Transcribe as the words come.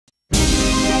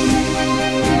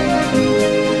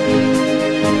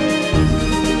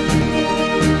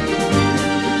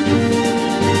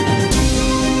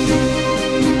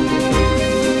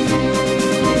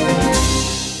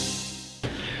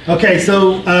Okay,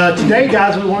 so today,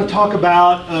 guys, we want to talk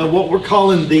about what we're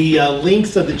calling the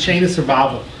links of the chain of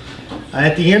survival.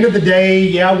 At the end of the day,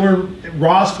 yeah,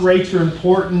 ROSC rates are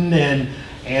important,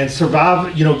 and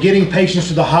survive, getting patients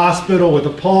to the hospital with a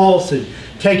pulse and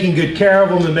taking good care of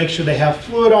them and make sure they have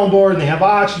fluid on board and they have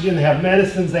oxygen, they have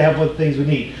medicines, they have what things we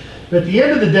need. But at the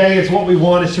end of the day, it's what we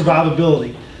want is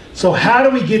survivability. So how do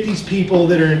we get these people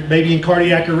that are maybe in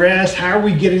cardiac arrest, how are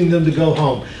we getting them to go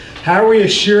home? How are we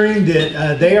assuring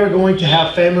that they are going to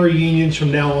have family reunions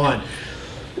from now on?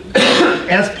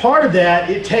 As part of that,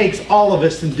 it takes all of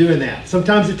us in doing that.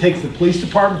 Sometimes it takes the police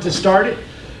department to start it,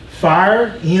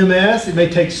 fire, EMS, it may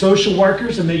take social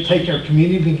workers, it may take our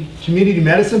community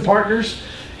medicine partners,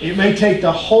 it may take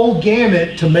the whole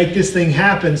gamut to make this thing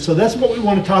happen. So that's what we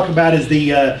want to talk about is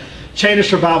the chain of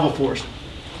survival force.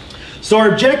 So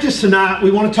our objectives tonight,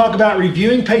 we want to talk about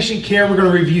reviewing patient care. We're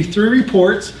going to review 3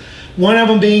 reports. One of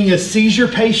them being a seizure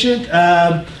patient. They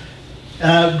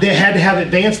had to have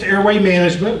advanced airway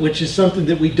management, which is something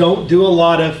that we don't do a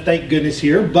lot of, thank goodness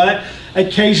here, but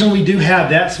occasionally we do have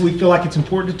that, so we feel like it's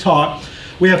important to talk.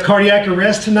 We have cardiac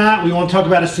arrest tonight. We want to talk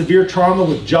about a severe trauma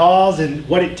with JAWS and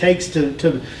what it takes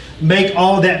to make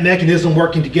all of that mechanism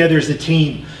working together as a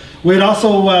team. We'd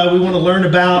also, we want to learn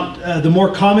about the more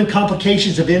common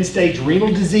complications of end-stage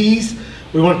renal disease.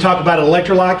 We want to talk about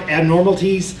electrolyte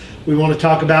abnormalities. We want to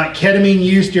talk about ketamine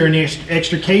use during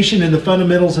extrication and the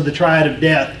fundamentals of the triad of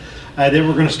death that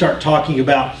we're going to start talking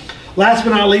about. Last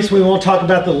but not least, we want to talk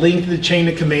about the length of the chain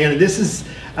of command. And this is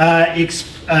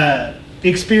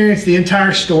experience the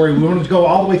entire story. We want to go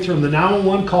all the way through the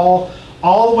 911 call,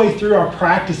 all the way through our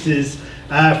practices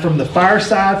from the fire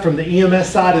side, from the EMS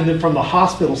side, and then from the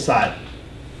hospital side.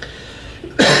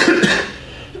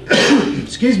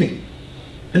 Excuse me.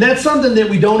 And that's something that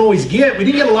we don't always get. We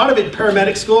didn't get a lot of it in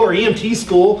paramedic school or EMT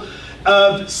school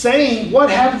of saying what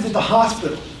happens at the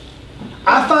hospital.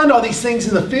 I find all these things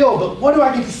in the field, but what do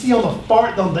I get to see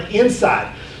on the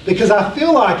inside? Because I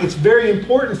feel like it's very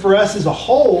important for us as a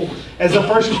whole, as a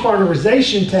first responder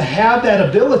organization, to have that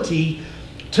ability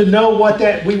to know what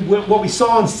we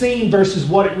saw on scene versus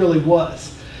what it really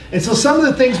was. And so some of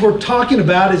the things we're talking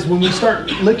about is when we start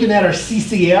looking at our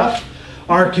CCF,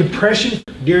 our compression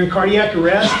during cardiac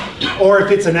arrest, or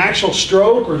if it's an actual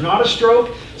stroke or not a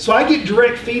stroke. So I get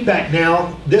direct feedback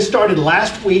now. This started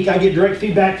last week. I get direct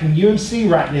feedback from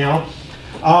UMC right now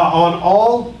on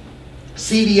all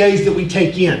CVAs that we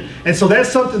take in. And so that's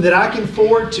something that I can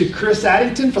forward to Chris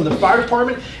Addington from the fire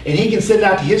department, and he can send it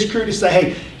out to his crew to say,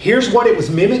 hey, here's what it was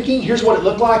mimicking, here's what it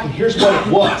looked like, and here's what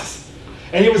it was.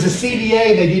 And it was a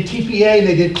CVA, and they did TPA, and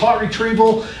they did clot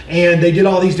retrieval, and they did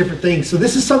all these different things. So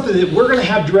this is something that we're going to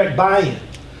have direct buy-in.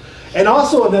 And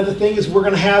also another thing is we're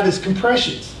going to have is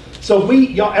compressions. So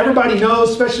everybody knows,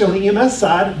 especially on the EMS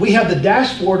side, we have the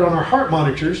dashboard on our heart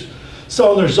monitors.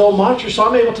 So on their zone monitors, so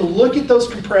I'm able to look at those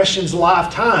compressions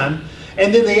live time,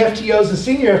 and then the FTOs and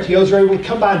senior FTOs are able to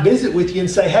come by and visit with you and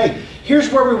say, hey,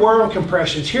 here's where we were on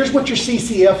compressions, here's what your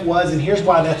CCF was, and here's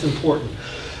why that's important.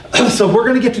 So we're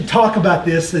going to get to talk about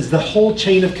this as the whole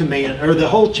chain of command, or the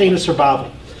whole chain of survival.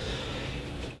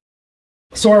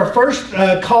 So our first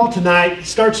call tonight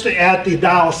starts at the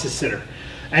dialysis center.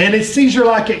 And it's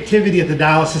seizure-like activity at the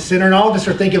dialysis center. And all of us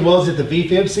are thinking, well, is it the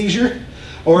VFib seizure?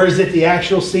 Or is it the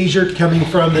actual seizure coming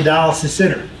from the dialysis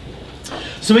center?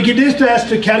 So we get dispatched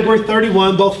to category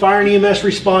 31. Both fire and EMS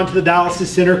respond to the dialysis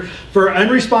center for an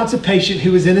unresponsive patient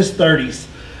who is in his 30s.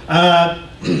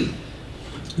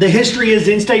 The history is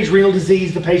end-stage renal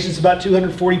disease. The patient's about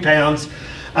 240 pounds.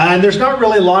 And there's not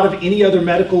really a lot of any other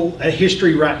medical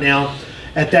history right now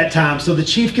at that time. So the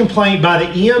chief complaint by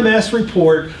the EMS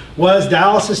report was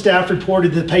dialysis staff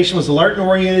reported that the patient was alert and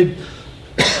oriented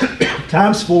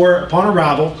 ×4 upon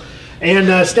arrival.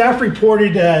 And staff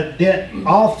reported that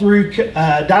all through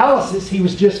dialysis, he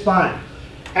was just fine.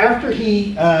 After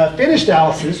he finished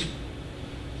dialysis,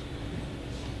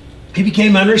 he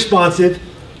became unresponsive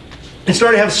and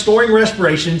started having snoring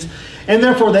respirations, and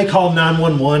therefore they called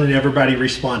 911 and everybody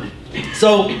responded.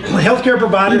 So healthcare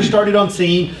providers started on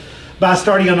scene by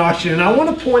starting on oxygen. And I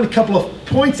want to point a couple of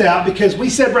points out because we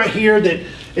said right here that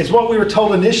it's what we were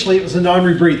told initially, it was a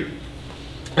non-rebreather.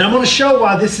 And I'm going to show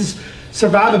why this is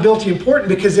survivability important,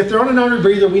 because if they're on a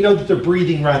non-rebreather, we know that they're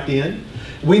breathing right then.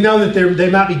 We know that they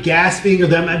might be gasping or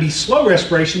that might be slow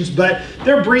respirations, but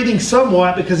they're breathing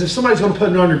somewhat, because if somebody's going to put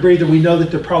a non-rebreather, we know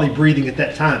that they're probably breathing at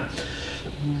that time.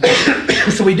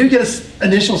 So we do get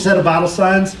an initial set of vital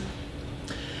signs.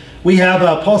 We have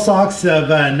a pulse ox of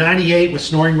 98 with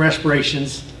snoring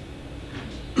respirations.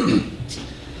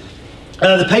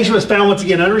 The patient was found once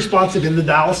again unresponsive in the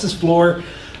dialysis floor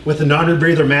with a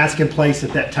non-rebreather mask in place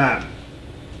at that time.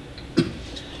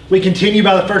 We continue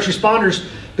by the first responders,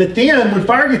 but then when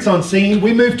fire gets on scene,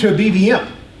 we move to a BVM.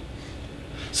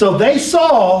 So they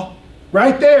saw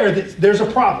right there that there's a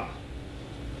problem.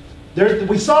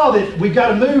 We saw that we've got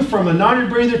to move from a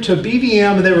non-rebreather to a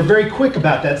BVM, and they were very quick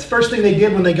about that. It's the first thing they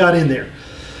did when they got in there.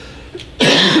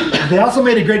 They also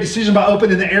made a great decision by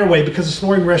opening the airway because of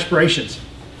snoring respirations.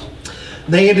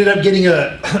 They ended up getting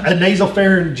a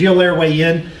nasopharyngeal airway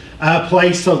in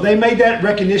place, so they made that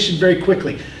recognition very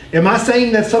quickly. Am I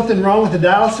saying that's something wrong with the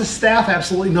dialysis staff?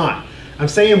 Absolutely not. I'm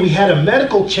saying we had a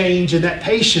medical change in that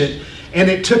patient, and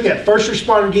it took that first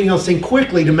responder getting on scene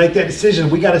quickly to make that decision.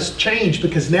 We got to change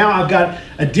because now I've got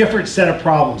a different set of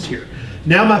problems here.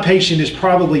 Now my patient is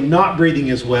probably not breathing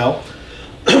as well.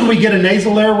 We get a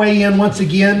nasal airway in once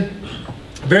again.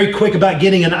 Very quick about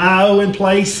getting an IO in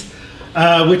place,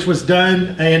 which was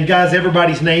done. And guys,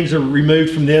 everybody's names are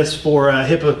removed from this for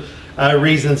HIPAA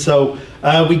reasons. So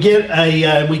we get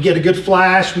a good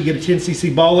flash, we get a 10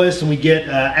 cc bolus, and we get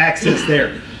access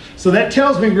there. So that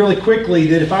tells me really quickly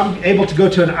that if I'm able to go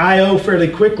to an IO fairly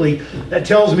quickly, that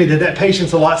tells me that that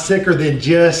patient's a lot sicker than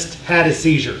just had a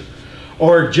seizure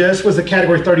or just was a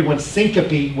category 31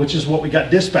 syncope, which is what we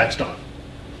got dispatched on.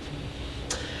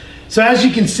 So as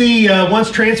you can see,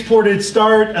 once transported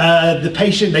the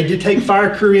patient, they did take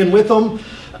fire crew in with them.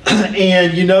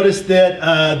 And you notice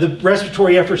that the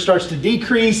respiratory effort starts to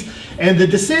decrease, and the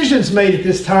decision's made at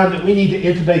this time that we need to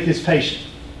intubate this patient.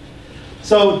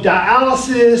 So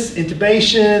dialysis,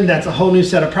 intubation, that's a whole new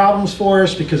set of problems for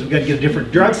us because we've got to get a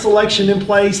different drug selection in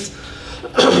place.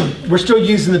 We're still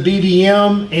using the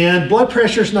BVM, and blood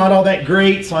pressure's not all that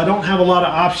great, so I don't have a lot of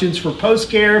options for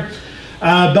post-care.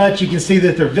 But you can see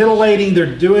that they're ventilating,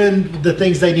 they're doing the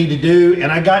things they need to do,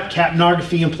 and I got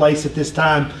capnography in place at this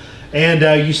time,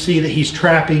 and you see that he's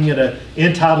trapping at an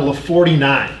end tidal of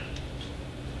 49.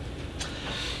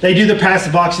 They do the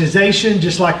passive oxygenation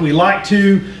just like we like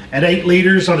to at 8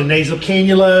 liters on a nasal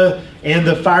cannula, and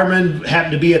the fireman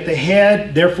happened to be at the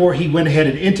head, therefore he went ahead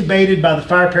and intubated by the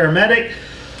fire paramedic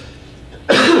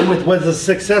with was a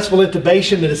successful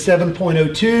intubation at a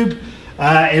 7.0 tube,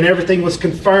 and everything was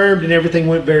confirmed and everything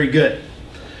went very good.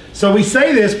 So we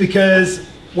say this because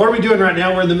what are we doing right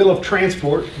now? We're in the middle of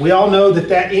transport. We all know that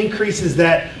that increases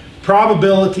that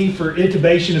probability for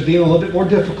intubation of being a little bit more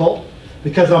difficult,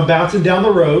 because I'm bouncing down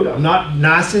the road, I'm not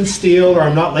nice and still, or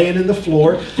I'm not laying in the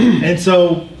floor. And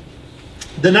so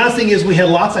the nice thing is we had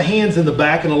lots of hands in the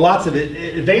back and lots of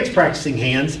advanced practicing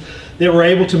hands that were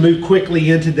able to move quickly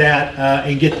into that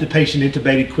and get the patient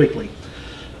intubated quickly.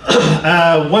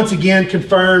 Once again,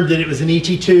 confirmed that it was an ET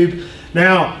tube.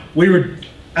 Now, we were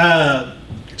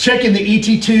checking the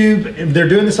ET tube, and they're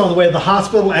doing this on the way to the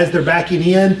hospital as they're backing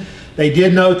in. They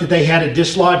did note that they had a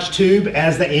dislodged tube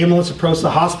as the ambulance approached the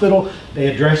hospital. They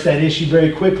addressed that issue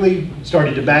very quickly,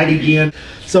 started to bag again.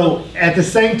 So at the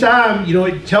same time, you know,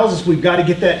 it tells us we've got to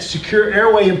get that secure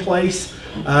airway in place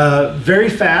very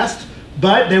fast,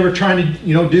 but they were trying to,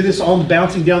 you know, do this on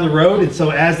bouncing down the road. And so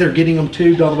as they're getting them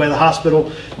tubed on the way to the hospital,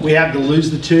 we have to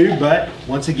lose the tube. But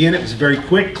once again, it was very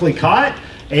quickly caught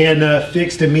and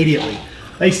fixed immediately.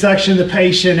 They suctioned the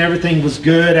patient, everything was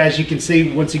good. As you can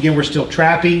see, once again, we're still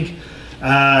trapping.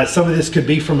 Some of this could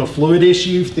be from a fluid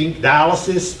issue, think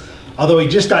dialysis. Although he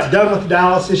just got done with the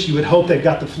dialysis, you would hope they've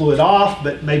got the fluid off,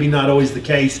 but maybe not always the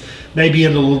case. Maybe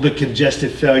in a little bit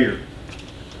congestive failure.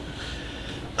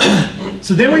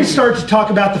 So then we start to talk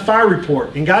about the fire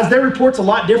report. And guys, their report's a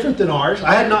lot different than ours.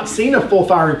 I had not seen a full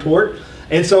fire report.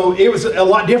 And so it was a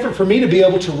lot different for me to be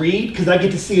able to read because I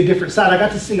get to see a different side. I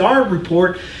got to see our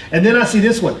report, and then I see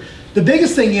this one. The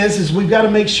biggest thing is we've got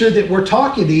to make sure that we're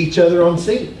talking to each other on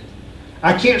scene.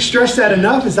 I can't stress that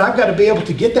enough, is I've got to be able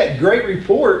to get that great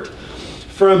report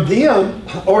from them,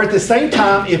 or at the same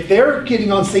time, if they're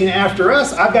getting on scene after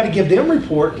us, I've got to give them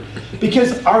report,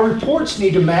 because our reports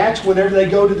need to match whenever they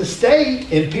go to the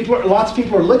state, and lots of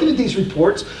people are looking at these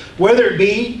reports, whether it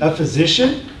be a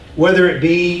physician, whether it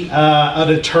be an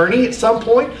attorney at some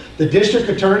point, the district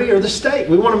attorney or the state.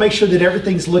 We want to make sure that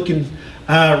everything's looking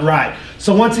right.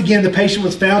 So once again, the patient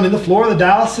was found in the floor of the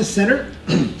dialysis center.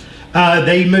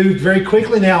 They moved very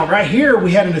quickly. Now, right here,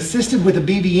 we had an assisted with a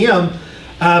BVM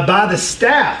by the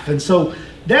staff. And so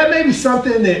that may be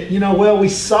something that, you know, well, we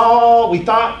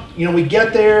thought, you know, we'd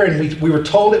get there, and we were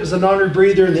told it was a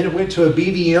non-rebreather, and then it went to a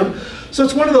BVM. So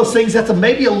it's one of those things that's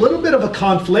maybe a little bit of a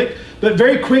conflict, but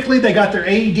very quickly they got their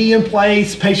AED in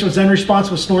place. Patient was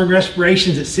unresponsive with snoring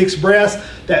respirations at 6 breaths.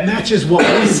 That matches what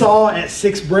we saw at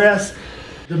 6 breaths.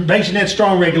 The patient had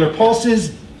strong regular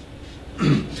pulses,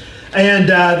 and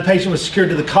the patient was secured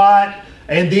to the cot.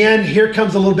 And then here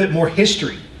comes a little bit more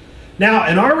history. Now,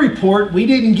 in our report, we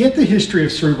didn't get the history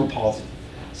of cerebral palsy.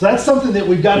 So that's something that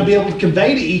we've got to be able to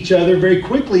convey to each other very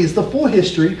quickly, is the full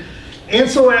history. And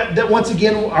so that once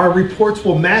again, our reports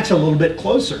will match a little bit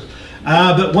closer.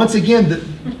 But once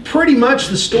again, pretty much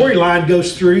the storyline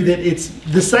goes through that it's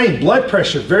the same. Blood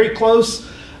pressure, very close,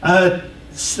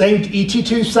 same ET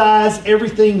tube size,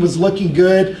 everything was looking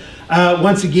good.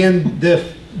 Once again, the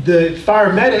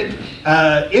paramedic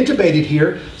intubated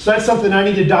here, so that's something I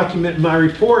need to document in my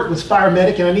report, was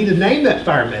paramedic, and I need to name that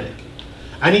paramedic.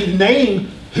 I need to name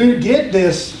who did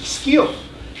this skill.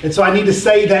 And so I need to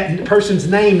say that person's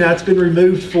name. Now it's been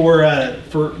removed for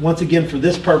once again for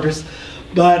this purpose,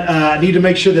 but I need to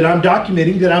make sure that I'm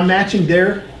documenting, that I'm matching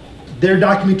their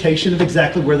documentation of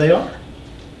exactly where they are.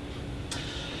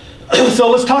 So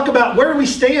let's talk about where do we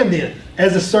stand then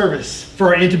as a service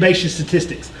for our intubation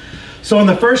statistics. So in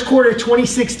the first quarter of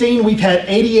 2016, we've had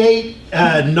 88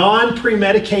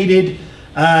 non-premedicated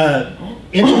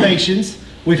intubations.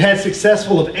 We've had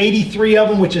successful of 83 of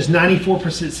them, which is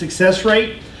 94% success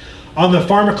rate. On the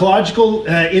pharmacological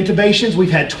intubations, we've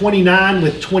had 29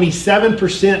 with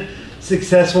 27%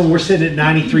 successful, and we're sitting at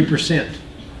 93%.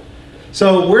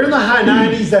 So we're in the high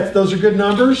 90s, those are good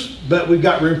numbers, but we've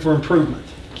got room for improvement.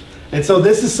 And so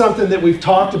this is something that we've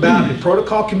talked about in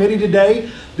protocol committee today,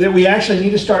 that we actually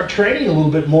need to start training a little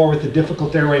bit more with the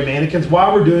difficult airway mannequins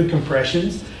while we're doing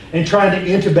compressions and trying to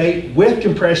intubate with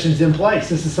compressions in place.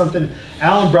 This is something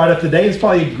Alan brought up today. It's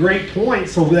probably a great point,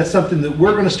 so that's something that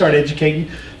we're going to start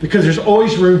educating, because there's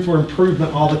always room for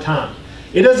improvement all the time.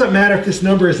 It doesn't matter if this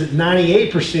number is at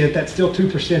 98%, that's still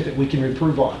 2% that we can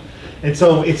improve on. And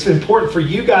so it's important for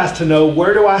you guys to know,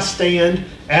 where do I stand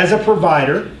as a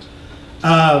provider?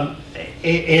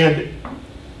 And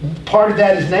part of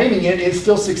that is naming it. It's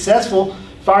still successful.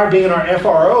 Fire being our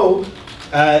FRO,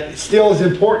 still is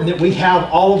important that we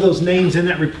have all of those names in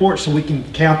that report so we can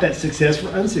count that successful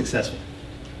or unsuccessful.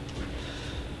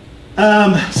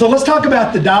 So let's talk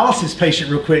about the dialysis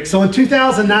patient real quick. So in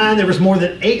 2009, there was more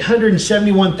than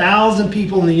 871,000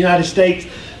 people in the United States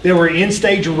that were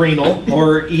end-stage renal,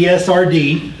 or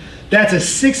ESRD. That's a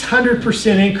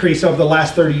 600% increase over the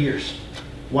last 30 years.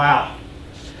 Wow.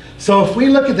 So if we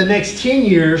look at the next 10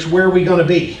 years, where are we going to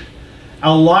be?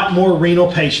 A lot more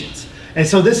renal patients. And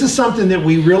so this is something that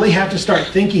we really have to start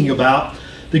thinking about.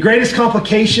 The greatest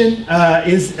complication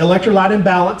is electrolyte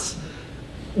imbalance,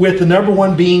 with the number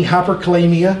one being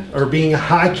hyperkalemia, or being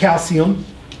high potassium.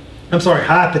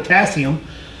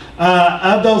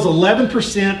 Of those,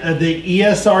 11% of the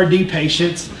ESRD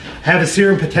patients have a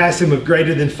serum potassium of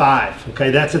greater than 5. Okay,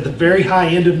 that's at the very high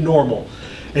end of normal.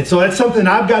 And so that's something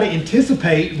I've got to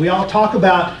anticipate. We all talk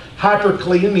about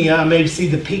hyperkalemia. I may see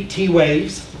the peak T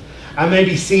waves. I may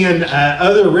be seeing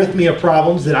other arrhythmia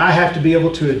problems that I have to be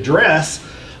able to address,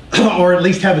 or at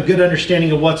least have a good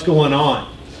understanding of what's going on.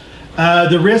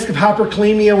 The risk of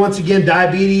hyperkalemia, once again,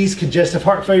 diabetes, congestive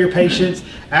heart failure patients,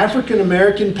 African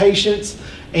American patients,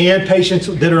 and patients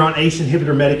that are on ACE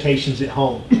inhibitor medications at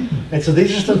home. And so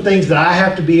these are some things that I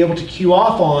have to be able to cue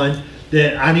off on,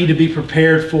 that I need to be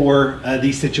prepared for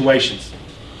these situations.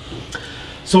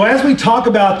 So as we talk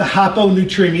about the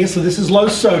hyponatremia, so this is low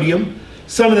sodium,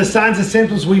 some of the signs and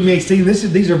symptoms we may see,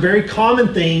 these are very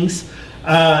common things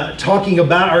talking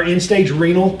about our end-stage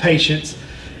renal patients,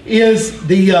 is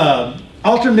the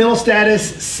altered mental status,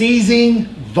 seizing,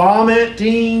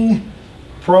 vomiting,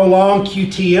 prolonged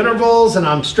QT intervals, and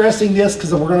I'm stressing this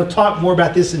because we're going to talk more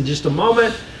about this in just a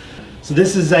moment. So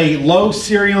this is a low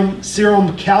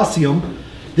serum calcium.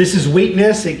 This is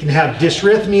weakness. It can have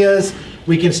dysrhythmias.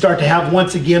 We can start to have,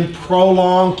 once again,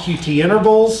 prolonged QT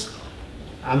intervals.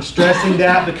 I'm stressing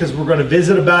that because we're going to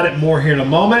visit about it more here in a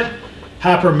moment.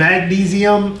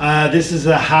 Hypermagnesium. This is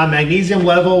a high magnesium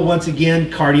level. Once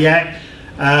again, cardiac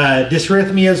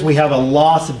dysrhythmias. We have a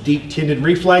loss of deep tendon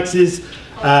reflexes,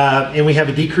 and we have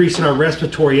a decrease in our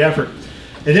respiratory effort.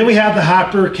 And then we have the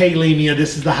hyperkalemia.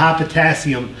 This is the high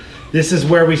potassium. This is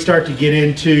where we start to get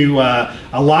into,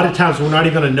 a lot of times we're not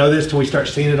even going to know this till we start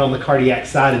seeing it on the cardiac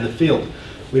side in the field.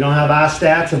 We don't have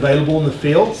I-stats available in the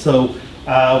field, so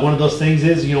one of those things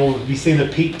is, we'll be seeing the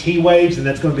peak T waves, and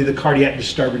that's going to be the cardiac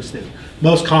disturbance that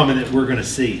most common that we're going to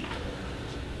see.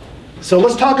 So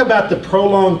let's talk about the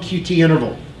prolonged QT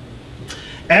interval.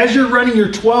 As you're running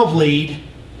your 12 lead,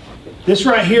 this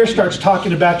right here starts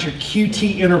talking about your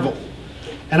QT interval.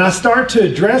 And I start to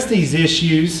address these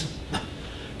issues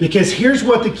because here's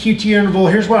what the QT interval,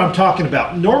 here's what I'm talking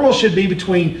about. Normal should be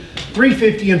between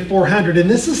 350 and 400, and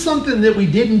this is something that we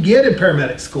didn't get in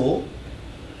paramedic school.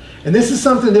 And this is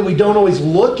something that we don't always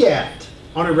look at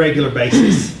on a regular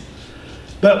basis.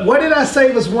 But what did I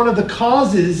say was one of the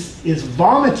causes is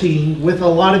vomiting with a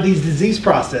lot of these disease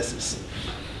processes.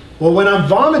 Well, when I'm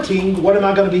vomiting, what am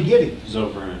I going to be getting?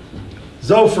 Zofran.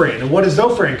 Zofran. And what does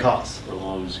Zofran cause?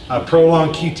 A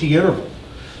prolonged QT interval.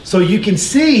 So you can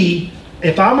see,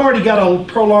 if I'm already got a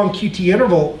prolonged QT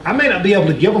interval, I may not be able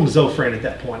to give them Zofran at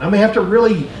that point. I may have to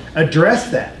really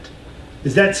address that.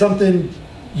 Is that something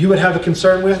you would have a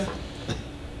concern with?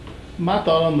 My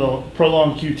thought on the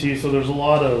prolonged QT, so there's a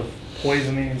lot of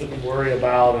poisonings that we worry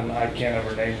about, and I can't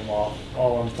ever name them all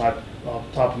on the off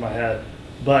the top of my head.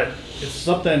 But it's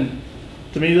something,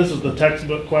 to me, this is the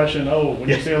textbook question. Oh, when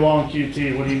you see a long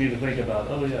QT, what do you need to think about?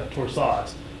 Oh yeah,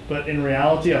 torsades. But in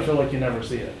reality, I feel like you never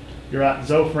see it. You're at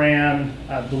Zofran,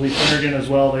 I believe Phenergan as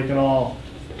well, they can all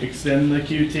extend the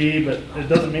QT, but it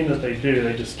doesn't mean that they do,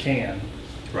 they just can.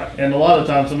 Right. And a lot of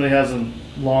times somebody has a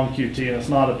long QT and it's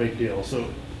not a big deal.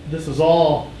 So this is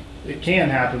all, it can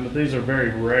happen, but these are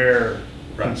very rare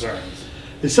concerns.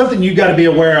 It's something you've got to be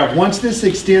aware of. Once this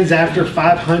extends after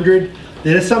 500,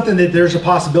 then it's something that there's a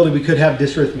possibility we could have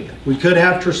dysrhythmia. We could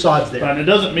have torsades there. Right, it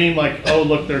doesn't mean like, oh,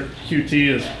 look, their QT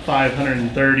is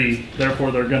 530,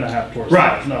 therefore they're going to have torsades.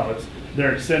 Right. No, it's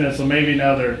they're extended, so maybe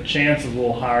now their chance is a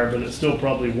little higher, but it's still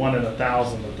probably 1 in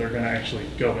 1,000 that they're going to actually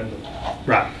go into.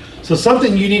 Right. So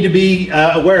something you need to be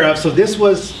aware of. So this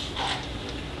was,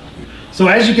 so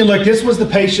as you can look, this was the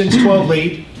patient's 12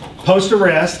 lead post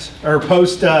arrest or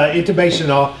post intubation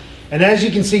and all. And as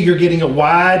you can see, you're getting a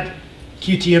wide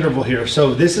QT interval here.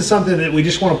 So this is something that we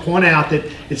just want to point out, that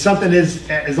it's something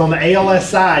is on the ALS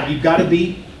side, you've got to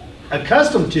be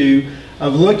accustomed to,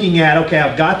 of looking at, okay,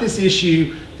 I've got this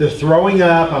issue, they're throwing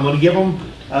up, I'm going to give them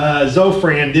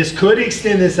Zofran. This could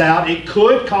extend this out. It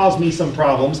could cause me some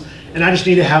problems, and I just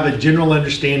need to have a general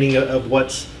understanding of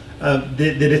what's, that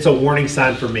it's a warning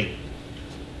sign for me.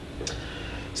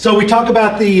 So we talk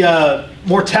about the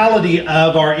mortality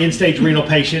of our end-stage renal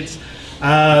patients.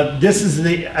 This is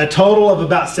a total of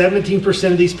about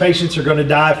 17% of these patients are going to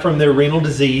die from their renal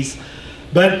disease.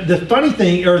 But the funny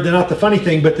thing, or not the funny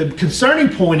thing, but the concerning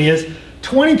point is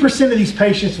 20% of these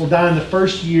patients will die in the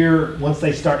first year once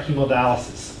they start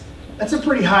hemodialysis. That's a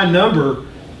pretty high number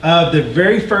of the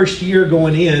very first year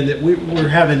going in, that we're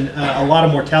having a lot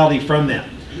of mortality from that.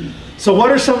 So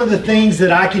what are some of the things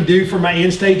that I can do for my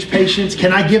end-stage patients?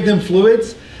 Can I give them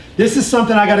fluids? This is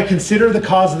something I got to consider the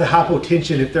cause of the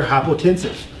hypotension if they're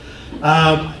hypotensive.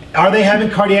 Are they having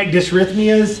cardiac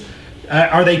dysrhythmias?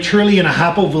 Are they truly in a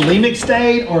hypovolemic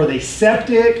state? Or are they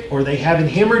septic? Or are they having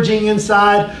hemorrhaging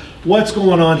inside? What's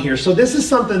going on here? So this is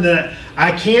something that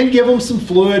I can give them some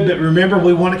fluid, but remember,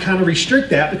 we want to kind of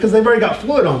restrict that because they've already got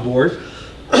fluid on board,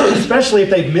 especially if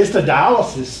they've missed a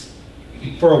dialysis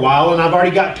for a while and I've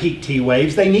already got peak T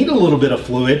waves. They need a little bit of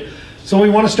fluid. So we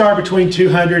want to start between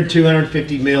 200 and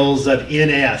 250 mils of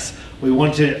NS. We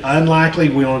want to, unlikely,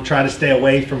 we want to try to stay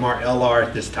away from our LR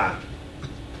at this time.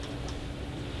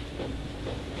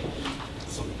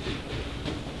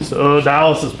 So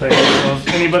dialysis patients, has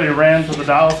anybody ran to the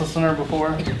dialysis center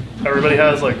before? Everybody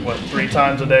has, like, what, 3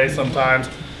 times a day sometimes.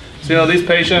 So, you know, these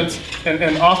patients,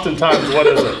 and oftentimes, what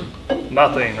is it?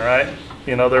 Nothing, right?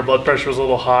 You know, their blood pressure was a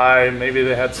little high, maybe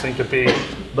they had syncope.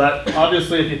 But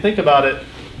obviously, if you think about it,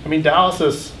 I mean,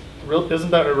 dialysis,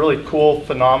 isn't that a really cool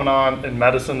phenomenon in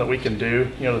medicine that we can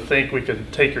do? You know, to think we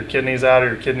could take your kidneys out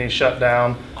or your kidneys shut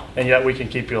down, and yet we can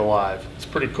keep you alive. It's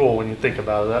pretty cool when you think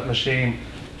about it. That machine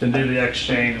can do the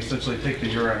exchange, essentially take the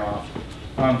urine off.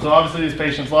 So obviously these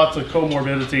patients, lots of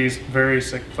comorbidities, very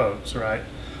sick folks, right?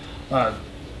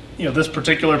 You know, this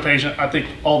particular patient, I think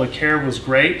all the care was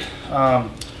great.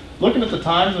 Looking at the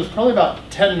times, it was probably about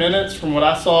 10 minutes from what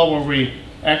I saw where we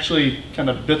actually kind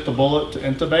of bit the bullet to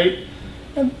intubate.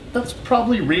 And that's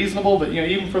probably reasonable, but you know,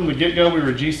 even from the get-go, we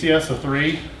were GCS of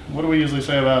 3. What do we usually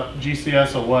say about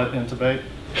GCS of what, intubate?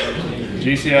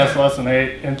 GCS less than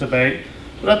 8, intubate.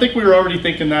 But I think we were already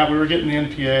thinking that. We were getting the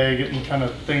NPA, getting kind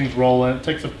of things rolling. It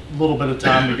takes a little bit of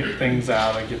time to get things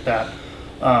out. I get that.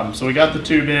 So we got the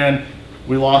tube in.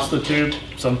 We lost the tube.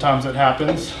 Sometimes it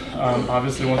happens.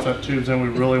 Obviously, once that tube's in, we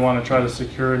really want to try to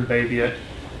secure and baby it.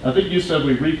 I think you said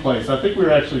we replaced. I think we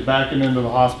were actually backing into the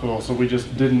hospital, so we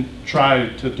just didn't try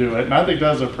to do it. And I think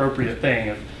that's an appropriate thing.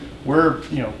 If we're,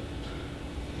 you know,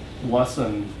 less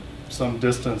than some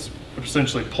distance,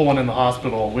 essentially pulling in the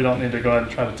hospital, we don't need to go ahead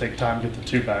and try to take time to get the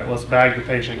tube back. Let's bag the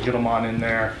patient, get them on in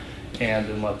there, and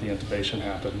then let the intubation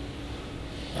happen.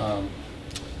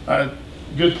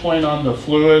 Good point on the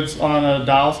fluids on a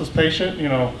dialysis patient. You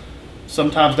know,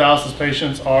 sometimes dialysis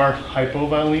patients are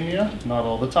hypovolemia, not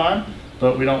all the time,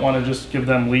 but we don't want to just give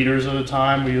them liters at a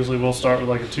time. We usually will start with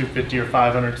like a 250 or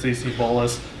 500 cc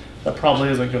bolus. That probably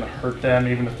isn't going to hurt them,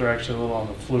 even if they're actually a little on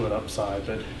the fluid upside.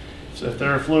 But so if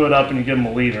they're fluid up and you give them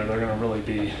a liter, they're going to really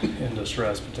be in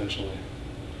distress potentially.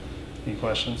 Any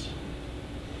questions?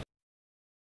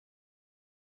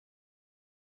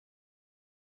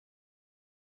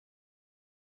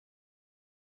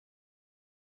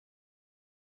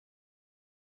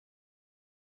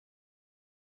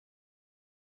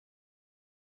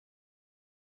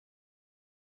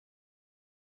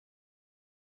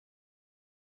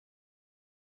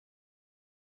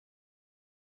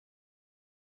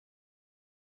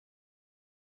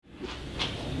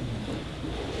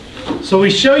 So we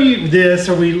show you this,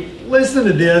 or we listen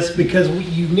to this, because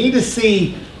you need to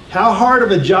see how hard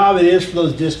of a job it is for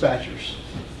those dispatchers.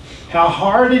 How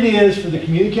hard it is for the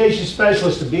communication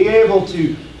specialist to be able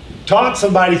to talk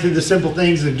somebody through the simple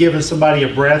things of giving somebody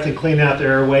a breath and cleaning out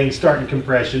their airway and starting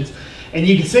compressions. And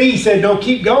you can see he said, no,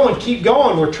 keep going, keep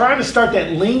going. We're trying to start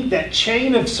that link, that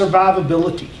chain of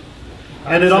survivability.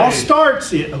 And it all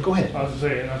starts, oh, go ahead. I was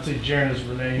saying, I'd say Jaren is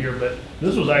Renee here, but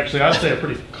this was actually, I'd say, a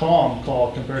pretty calm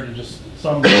call compared to just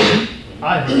some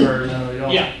I've heard.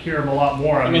 Y'all hear them a lot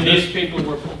more. I mean, these people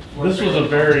were this was a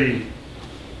very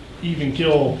even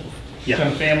kill kind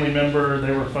of family member.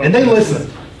 They were focused. And they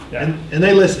listened. Yeah. And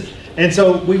they listened. And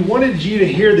so we wanted you to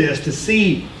hear this, to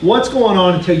see what's going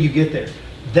on until you get there.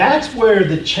 That's where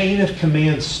the chain of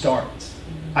command starts.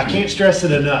 I can't stress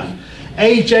it enough.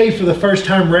 AHA for the first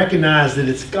time recognized that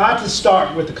it's got to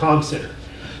start with the comm center.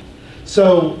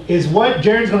 So is what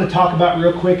Jaren's going to talk about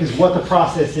real quick is what the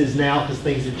process is now, because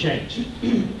things have changed.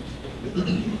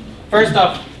 First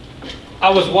off, I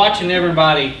was watching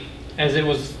everybody as they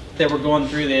were going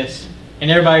through this,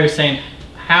 and everybody was saying,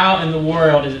 how in the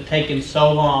world is it taking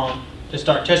so long to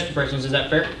start chest compressions? Is that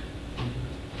fair?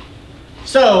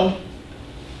 So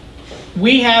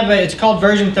we have it's called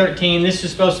version 13. This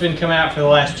is supposed to have been coming out for the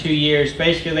last 2 years.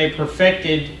 Basically, they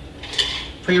perfected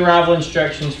pre-arrival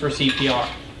instructions for CPR.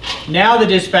 Now the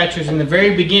dispatchers in the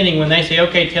very beginning, when they say,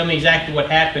 okay, tell me exactly what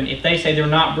happened, if they say they're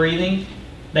not breathing,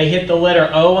 they hit the letter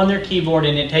O on their keyboard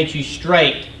and it takes you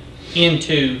straight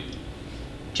into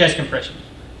chest compression.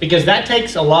 Because that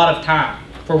takes a lot of time.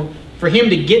 For him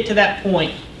to get to that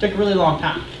point, it took a really long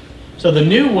time. So the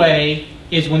new way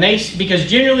is because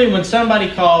generally when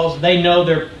somebody calls, they know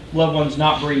their loved one's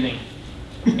not breathing.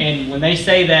 And when they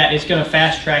say that, it's going to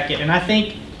fast track it. And I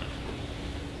think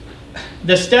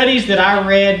the studies that I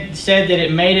read said that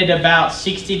it made it about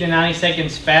 60 to 90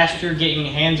 seconds faster getting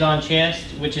hands on chest,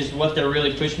 which is what they're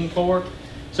really pushing for.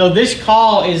 So this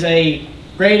call is a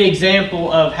great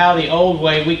example of how the old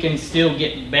way we can still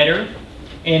get better.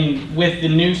 And with the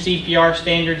new CPR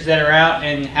standards that are out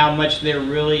and how much they're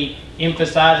really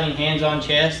emphasizing hands-on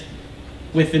chest,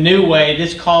 with the new way,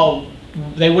 this call,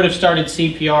 they would have started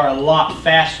CPR a lot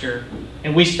faster.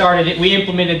 And we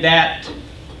implemented that,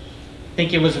 I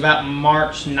think it was about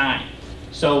March 9th.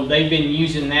 So they've been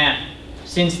using that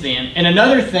since then. And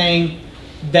another thing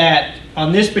that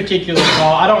on this particular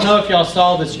call, I don't know if y'all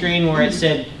saw the screen where it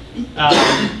said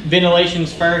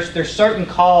ventilations first. There's certain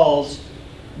calls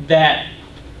that,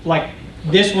 like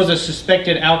this was a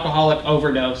suspected alcoholic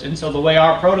overdose, and so the way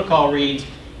our protocol reads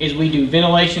is we do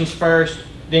ventilations first,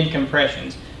 then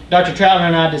compressions. Dr. Troutman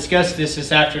and I discussed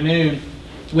this afternoon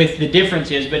with the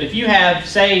differences, but if you have,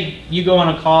 say you go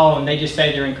on a call and they just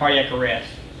say they're in cardiac arrest,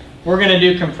 we're going to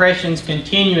do compressions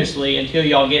continuously until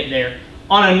y'all get there.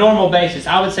 On a normal basis,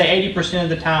 I would say 80% of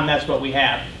the time that's what we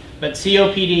have. But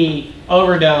COPD,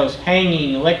 overdose,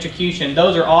 hanging, electrocution,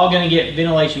 those are all going to get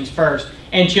ventilations first,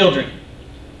 and children.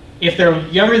 If they're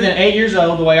younger than 8 years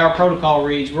old, the way our protocol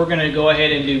reads, we're going to go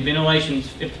ahead and do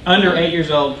ventilations. If under 8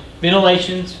 years old,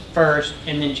 ventilations first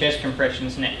and then chest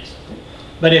compressions next.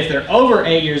 But if they're over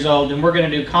 8 years old, then we're going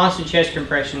to do constant chest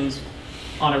compressions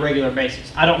on a regular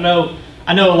basis. I don't know,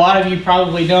 I know a lot of you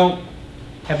probably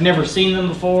have never seen them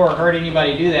before or heard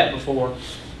anybody do that before.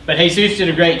 But Jesus did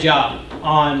a great job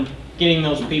on getting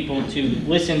those people to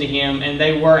listen to him, and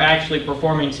they were actually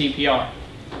performing CPR.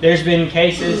 There's been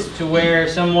cases to where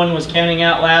someone was counting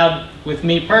out loud with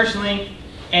me personally,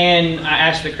 and I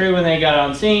asked the crew when they got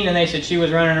on scene, and they said she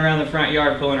was running around the front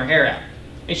yard pulling her hair out.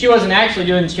 And she wasn't actually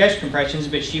doing chest compressions,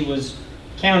 but she was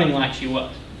counting like she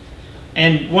was.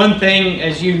 And one thing,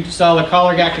 as you saw, the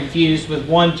caller got confused with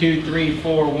 1, 2, 3,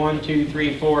 4, 1, 2,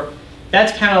 3, 4.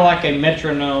 That's kind of like a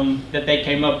metronome that they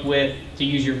came up with to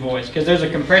use your voice. Because there's a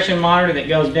compression monitor that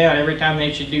goes down every time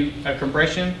they should do a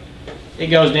compression. It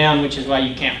goes down, which is why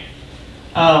you count.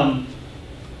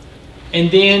 And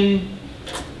then,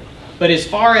 but as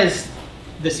far as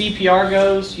the CPR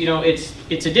goes, you know, it's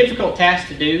a difficult task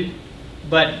to do,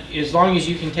 but as long as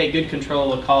you can take good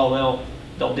control of the call,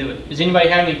 they'll do it. Does anybody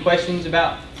have any questions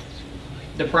about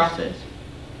the process?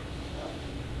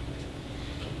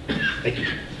 Thank you.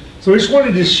 So we just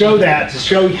wanted to show that, to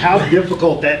show you how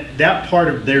difficult that part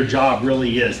of their job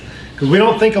really is. Because we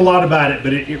don't think a lot about it,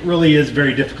 but it really is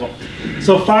very difficult.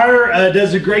 So fire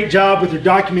does a great job with their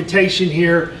documentation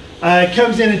here. It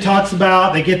comes in and talks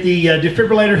about, they get the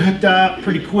defibrillator hooked up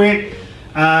pretty quick.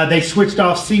 They switched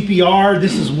off CPR.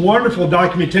 This is wonderful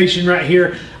documentation right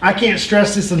here. I can't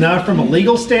stress this enough from a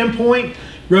legal standpoint.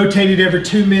 Rotated every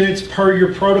 2 minutes per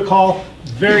your protocol.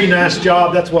 Very nice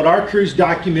job. That's what our crews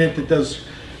document, that those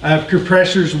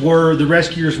compressors were, the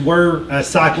rescuers were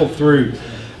cycled through.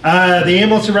 The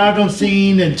ambulance arrived on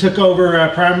scene and took over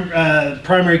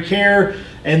primary care,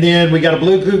 and then we got a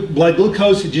blood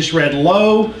glucose that just read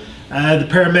low. The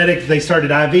paramedics, they started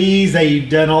IVs, they've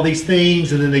done all these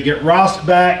things, and then they get Ross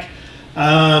back,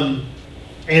 and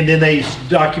then they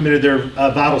documented their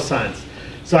vital signs.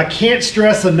 So I can't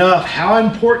stress enough how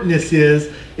important this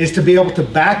is to be able to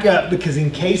back up, because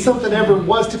in case something ever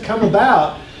was to come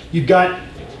about, you've got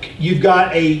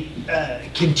a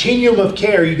continuum of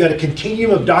care, you've got a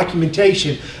continuum of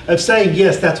documentation of saying,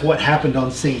 yes, that's what happened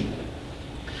on scene.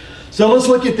 So let's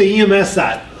look at the EMS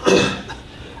side.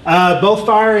 Both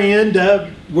fire and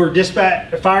EMS were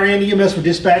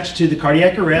dispatched to the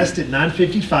cardiac arrest at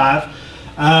 9:55.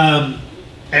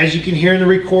 As you can hear in the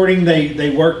recording,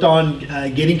 they worked on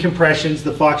getting compressions.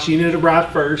 The Fox unit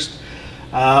arrived first.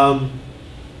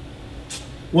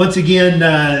 Once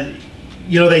again,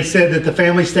 they said that the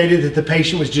family stated that the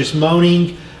patient was just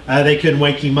moaning. They couldn't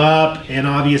wake him up, and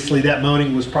obviously that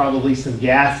moaning was probably some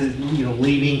gases,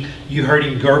 leaving. You heard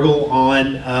him gurgle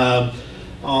on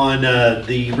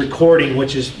the recording,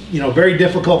 which is, very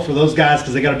difficult for those guys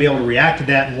because they got to be able to react to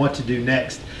that and what to do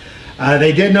next.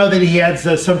 They did know that he had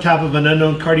some type of an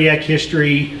unknown cardiac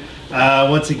history.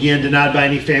 Once again, denied by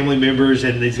any family members,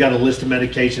 and he's got a list of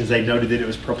medications. They noted that it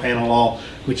was propanolol,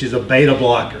 which is a beta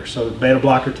blocker. So the beta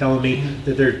blocker telling me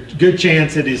that there's a good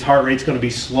chance that his heart rate's going to be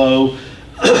slow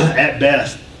at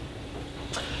best.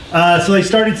 So they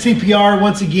started CPR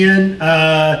once again,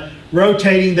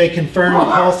 rotating. They confirmed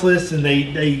pulseless, and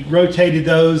they rotated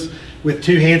those with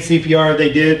two-hand CPR.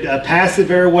 They did a passive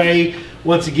airway,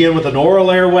 once again with an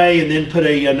oral airway, and then put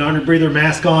a non-rebreather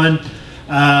mask on.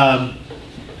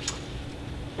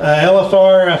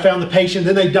 LFR found the patient.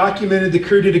 Then they documented, the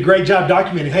crew did a great job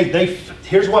documenting, hey,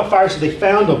 here's what fire said. They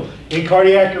found them in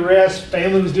cardiac arrest,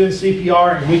 family was doing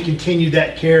CPR, and we continued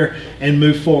that care and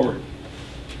moved forward.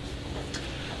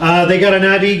 They got an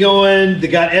IV going, they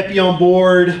got epi on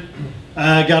board,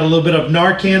 got a little bit of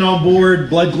Narcan on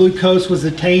board, blood glucose was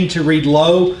attained to read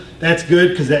low. That's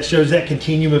good because that shows that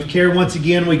continuum of care. Once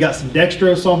again, we got some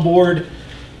dextrose on board.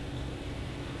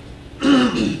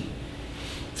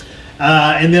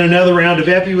 And then another round of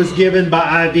epi was given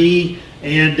by IV,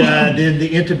 and then the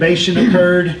intubation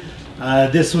occurred.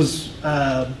 This was,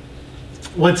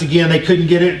 once again, they couldn't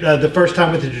get it the first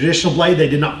time with the traditional blade. They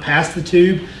did not pass the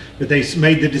tube, but they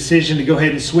made the decision to go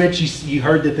ahead and switch. You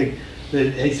heard that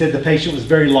they said the patient was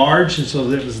very large, and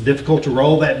so it was difficult to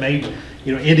roll. That may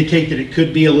indicate that it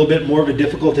could be a little bit more of a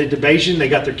difficult intubation. They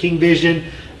got their King Vision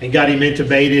and got him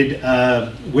intubated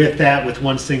with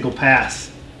one single pass.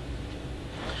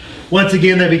 Once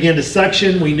again, they began to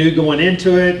suction. We knew going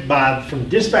into it from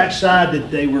dispatch side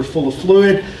that they were full of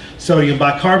fluid. Sodium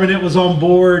bicarbonate was on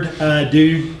board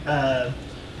due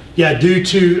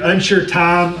to unsure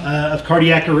time of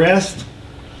cardiac arrest.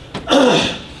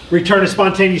 Return to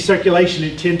spontaneous circulation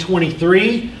at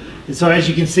 10:23. And so as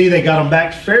you can see, they got them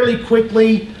back fairly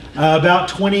quickly, about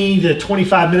 20 to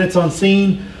 25 minutes on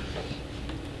scene.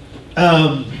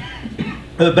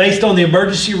 Based on the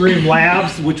emergency room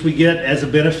labs, which we get as a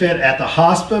benefit at the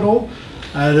hospital,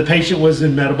 the patient was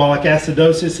in metabolic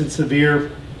acidosis and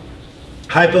severe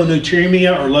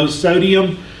hyponatremia or low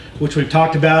sodium, which we've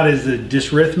talked about as a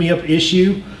dysrhythmia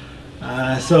issue.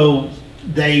 So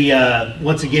they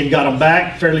once again got them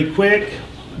back fairly quick.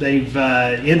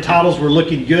 End totals were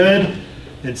looking good,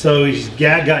 and so he's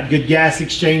got good gas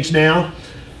exchange now.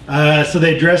 So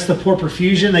they addressed the poor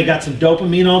perfusion. They got some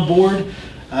dopamine on board.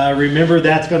 Remember,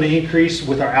 that's going to increase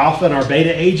with our alpha and our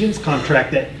beta agents. We're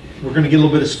going to get a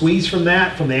little bit of squeeze from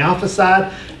that, from the alpha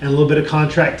side, and a little bit of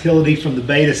contractility from the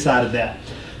beta side of that.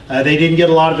 They didn't get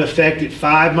a lot of effect at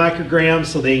 5 micrograms,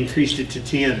 so they increased it to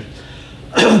 10.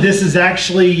 This is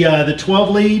actually the 12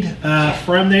 lead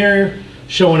from there,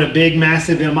 showing a big,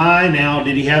 massive MI. Now,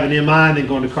 did he have an MI and then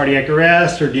go into cardiac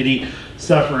arrest, or did he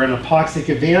suffer an hypoxic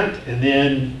event and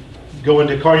then go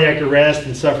into cardiac arrest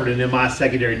and suffered an MI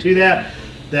secondary to that?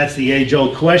 That's the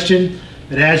age-old question.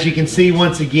 But as you can see,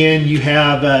 once again, you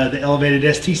have the elevated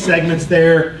ST segments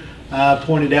there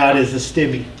pointed out as a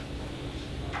STEMI.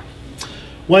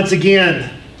 Once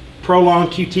again,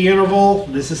 prolonged QT interval.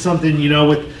 This is something,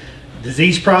 with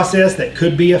disease process that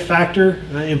could be a factor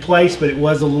in place, but it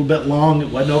was a little bit long. It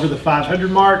wasn't over the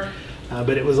 500 mark,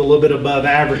 but it was a little bit above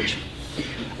average.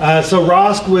 So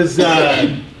Ross was,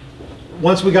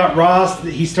 once we got Ross,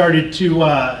 he started to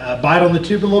bite on the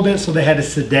tube a little bit, so they had to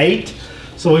sedate.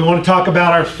 So we want to talk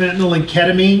about our fentanyl and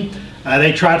ketamine.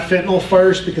 They tried fentanyl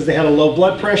first because they had a low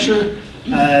blood pressure.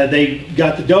 They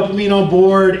got the dopamine on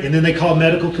board, and then they called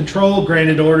medical control,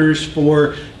 granted orders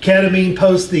for ketamine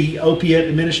post the opiate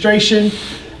administration,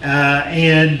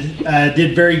 and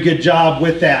did very good job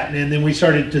with that. And then we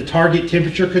started to target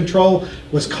temperature control,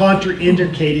 was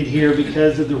contraindicated here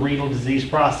because of the renal disease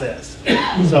process.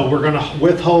 So we're going to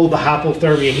withhold the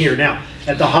hypothermia here. Now,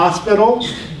 at the hospital,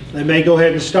 they may go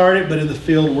ahead and start it, but in the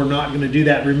field, we're not going to do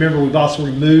that. Remember, we've also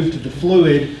removed the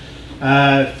fluid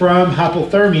from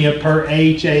hypothermia per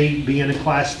AHA being a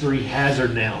class 3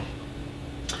 hazard now.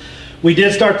 We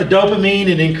did start the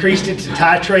dopamine and increased it to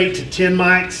titrate to 10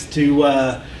 mics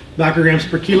to micrograms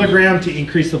per kilogram to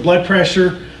increase the blood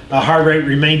pressure. Heart rate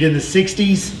remained in the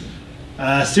 60s.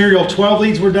 Serial 12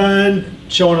 leads were done,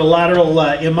 showing a lateral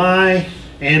MI,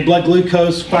 and blood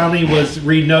glucose finally was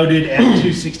renoted at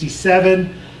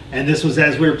 267, and this was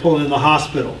as we were pulling in the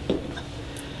hospital.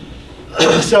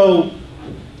 So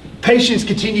patients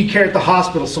continued care at the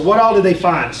hospital. So what all did they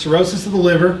find? Cirrhosis of the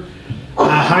liver,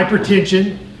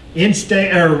 hypertension,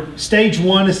 stage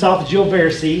 1 esophageal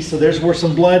varices, so there's where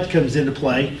some blood comes into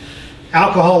play,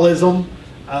 alcoholism,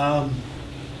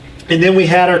 and then we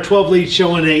had our 12 leads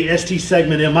showing a ST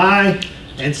segment MI,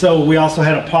 and so we also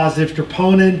had a positive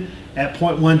troponin at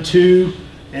 0.12,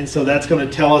 and so that's going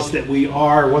to tell us that we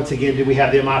are, once again, did we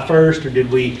have the MI first, or did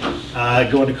we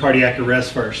go into cardiac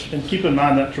arrest first? And keep in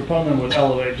mind that troponin would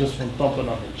elevate just from thumping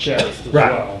on the chest as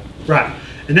Right. well. Right,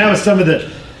 and that was some of the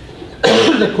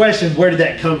the question, where did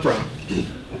that come from?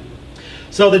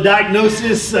 So the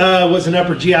diagnosis was an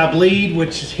upper GI bleed,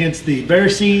 which hence the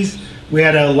varices. We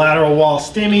had a lateral wall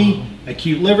STEMI,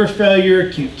 acute liver failure,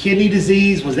 acute kidney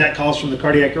disease. Was that caused from the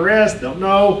cardiac arrest? Don't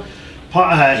know.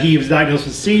 He was diagnosed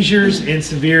with seizures and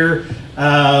severe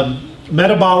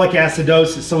metabolic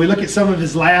acidosis. So we look at some of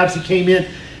his labs. He came in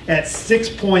at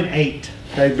 6.8,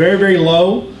 okay, very, very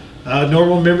low.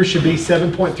 Normal members should be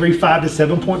 7.35 to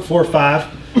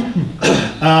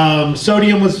 7.45.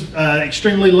 Sodium was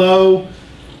extremely low.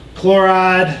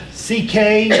 Chloride,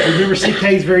 CK, remember CK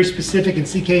is very specific, and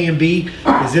CKMB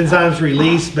is enzymes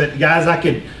released, but guys, I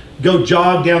could go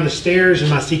jog down the stairs and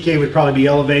my CK would probably be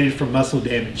elevated from muscle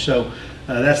damage. So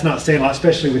that's not saying a lot,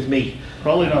 especially with me.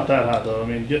 Probably not that high though. I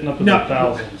mean, getting up in the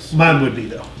thousands. Mine would be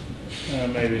though.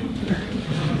 Maybe.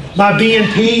 My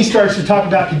BNP starts to talk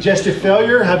about congestive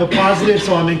failure. I have a positive,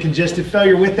 so I'm in congestive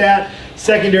failure with that.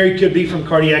 Secondary could be from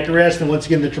cardiac arrest, and once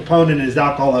again, the troponin and his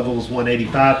alcohol level was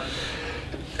 185.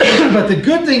 But the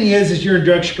good thing is your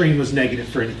drug screen was negative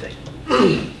for anything.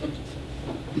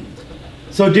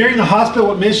 So during the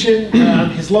hospital admission,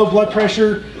 his low blood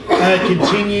pressure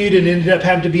continued and ended up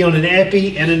having to be on an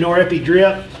epi and a norepi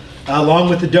drip, along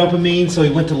with the dopamine, so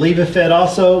he went to Levophed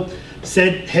also.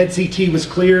 Said head CT was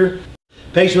clear.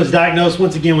 Patient was diagnosed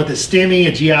once again with a STEMI,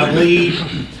 a GI bleed,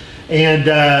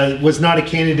 and was not a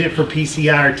candidate for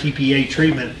PCI or TPA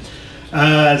treatment.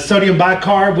 Sodium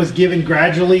bicarb was given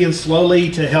gradually and slowly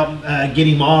to help get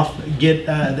him off, get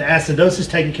the acidosis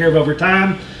taken care of over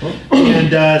time,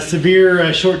 and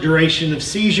severe short duration of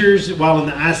seizures while in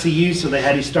the ICU, so they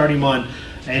had to start him on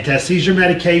anti-seizure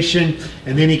medication,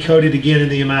 and then he coded again in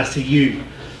the MICU.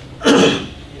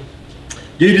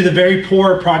 Due to the very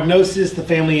poor prognosis, the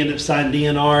family ended up signing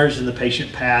DNRs and the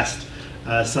patient passed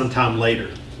sometime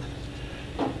later.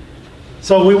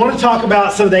 So we want to talk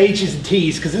about some of the H's and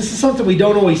T's, because this is something we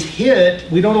don't always hit.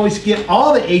 We don't always get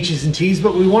all the H's and T's,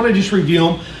 but we want to just review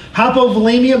them.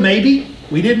 Hypovolemia, maybe.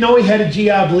 We didn't know he had a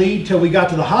GI bleed till we got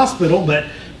to the hospital, but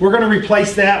we're going to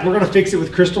replace that. We're going to fix it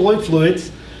with crystalloid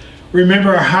fluids.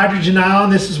 Remember our hydrogen ion,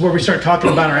 this is where we start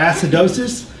talking about our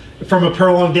acidosis. From a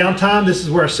prolonged downtime, this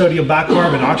is where our sodium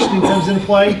bicarb and oxygen comes into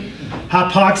play.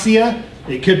 Hypoxia,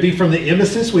 it could be from the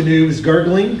emesis. We knew it was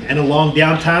gurgling and a long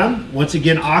downtime. Once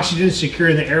again, oxygen is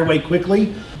securing the airway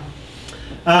quickly.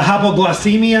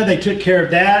 Hypoglycemia, they took care of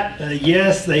that.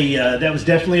 Yes, that was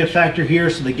definitely a factor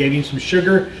here, so they gave him some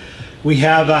sugar. We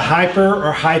have a hyper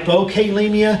or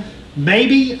hypokalemia.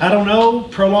 Maybe, I don't know,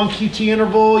 prolonged QT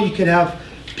interval. You could have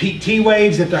peak T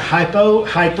waves if they're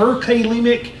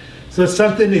hyperkalemic. So it's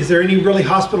something, is there any really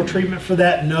hospital treatment for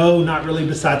that? No, not really,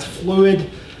 besides fluid.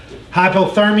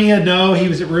 Hypothermia, no, he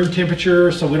was at room temperature,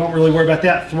 so we don't really worry about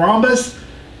that. Thrombus,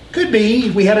 could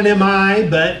be. We had an MI,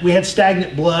 but we had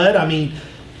stagnant blood. I mean,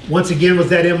 once again, was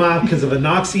that MI because of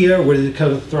anoxia, or was it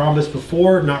because of thrombus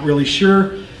before? Not really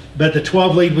sure. but the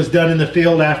 12 lead was done in the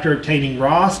field after obtaining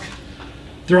ROSC.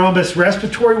 Thrombus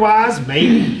respiratory wise,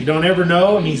 maybe, you don't ever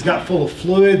know. I mean, he's got full of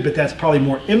fluid, but that's probably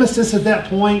more emesis at that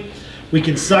point. We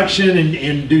can suction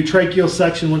and do tracheal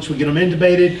suction once we get them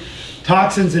intubated.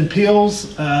 Toxins and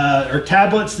pills or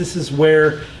tablets, this is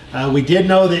where we did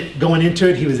know that going into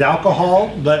it he was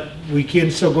alcohol, but we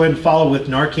can still go ahead and follow with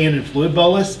Narcan and fluid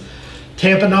bolus.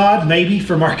 Tamponade, maybe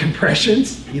from our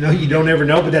compressions. You know, you don't ever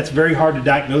know, but that's very hard to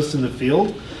diagnose in the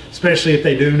field, especially if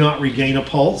they do not regain a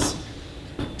pulse.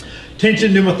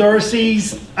 Tension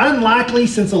pneumothoraces, unlikely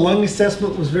since the lung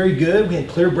assessment was very good. We had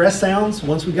clear breath sounds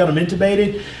once we got them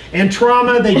intubated. And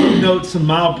trauma, they did note some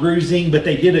mild bruising, but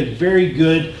they did a very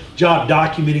good job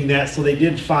documenting that. So they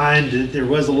did find that there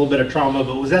was a little bit of trauma,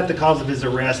 but was that the cause of his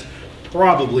arrest?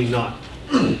 Probably not.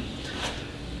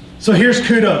 So here's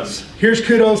kudos. Here's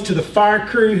kudos to the fire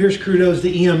crew. Here's kudos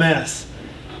to EMS.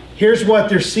 Here's what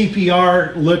their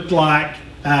CPR looked like.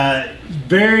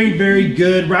 Very, very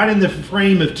good, right in the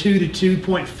frame of 2 to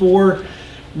 2.4,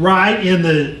 right in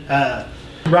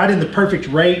the perfect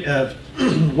rate of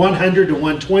 100 to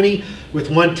 120, with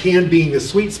 110 being the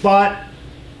sweet spot.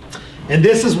 And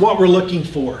this is what we're looking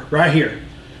for right here.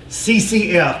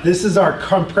 CCF, this is our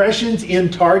compressions in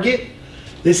target.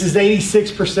 This is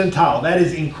 86th percentile. That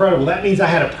is incredible. That means I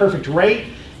had a perfect rate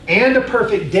and a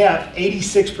perfect depth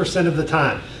 86% of the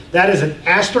time. That is an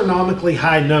astronomically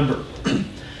high number.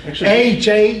 Actually,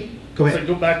 AHA, go ahead.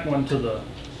 Go back one to the,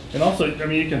 and also, I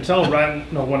mean, you can tell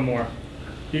right, no, one more.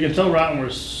 You can tell right when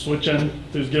we're switching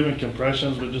who's giving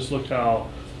compressions, but just look how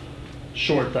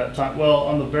short that time, well,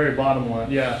 on the very bottom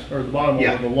one, yeah, or the bottom one,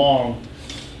 Yeah. the long,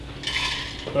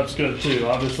 that's good too.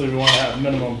 Obviously, we want to have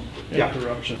minimum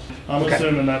interruption. I'm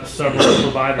assuming that's several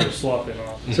providers swapping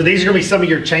off. So these are going to be some of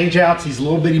your change outs, these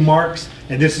little bitty marks,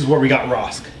 and this is where we got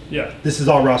ROSC. Yeah. This is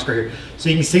all ROSC right here. So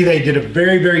you can see they did a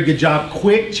very, very good job.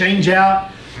 Quick change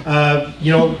out.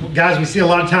 You know, guys, we see a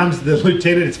lot of times the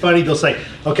lieutenant, it's funny, they'll say,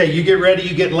 okay, you get ready,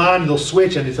 you get in line, and they'll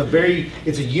switch, and it's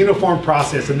a uniform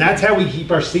process, and that's how we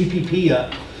keep our CPP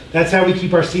up. That's how we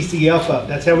keep our CCF up.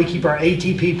 That's how we keep our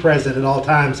ATP present at all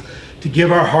times to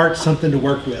give our heart something to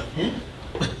work with.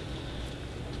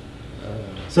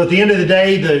 So at the end of the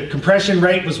day, the compression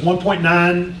rate was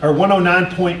 1.9 or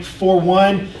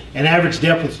 109.41, and average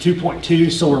depth was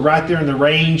 2.2. So we're right there in the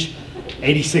range,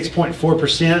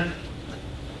 86.4%.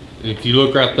 If you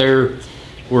look right there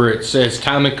where it says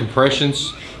time and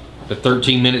compressions, the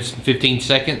 13 minutes and 15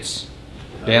 seconds,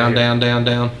 down, down, down,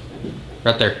 down,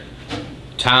 right there.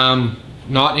 Time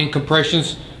not in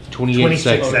compressions, 28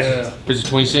 seconds. Oh, yeah. Is it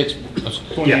 26?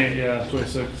 28, yeah,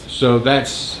 26. So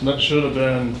that's That should have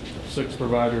been 6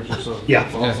 providers or so. Yeah.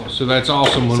 That's awesome. so that's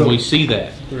awesome when So- we see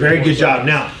that. Very good job.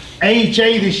 Now,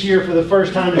 AHA this year for the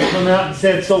first time has come out and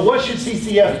said, so what should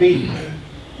CCF be?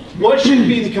 What should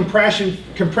be the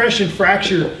compression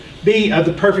fracture be of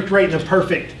the perfect rate and the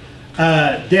perfect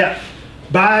depth?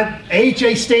 By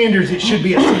AHA standards, it should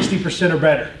be at 60% or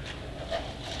better.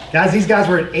 Guys, these guys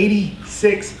were at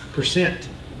 86%.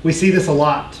 We see this a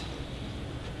lot.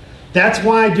 That's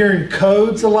why during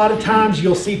codes, a lot of times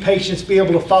you'll see patients be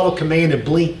able to follow command and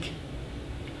blink.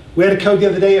 We had a code the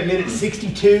other day at minute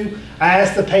 62. I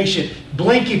asked the patient,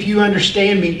 blink if you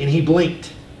understand me, and he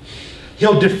blinked.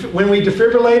 When we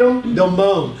defibrillate them, they'll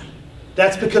moan.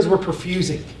 That's because we're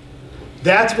perfusing.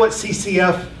 That's what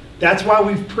CCF, that's why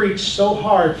we've preached so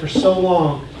hard for so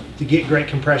long to get great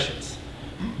compressions.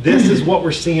 This is what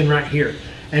we're seeing right here.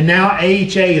 And now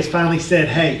AHA has finally said,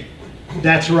 hey,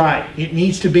 that's right. It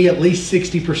needs to be at least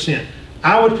 60%.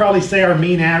 I would probably say our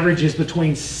mean average is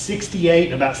between 68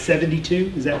 and about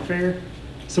 72. Is that fair?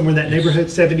 Somewhere in that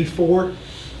neighborhood, 74.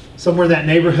 Somewhere in that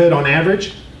neighborhood on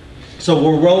average. So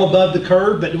we're well above the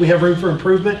curve, but do we have room for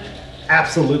improvement?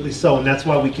 Absolutely so, and that's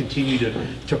why we continue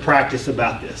to practice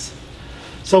about this.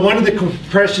 So one of the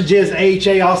compressions is,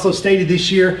 AHA also stated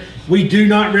this year, we do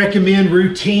not recommend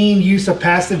routine use of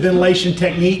passive ventilation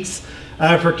techniques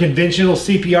for conventional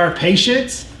CPR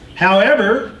patients.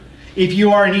 However, if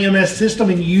you are an EMS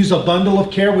system and you use a bundle of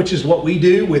care, which is what we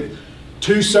do with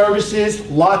 2 services,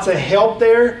 lots of help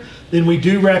there, then we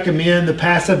do recommend the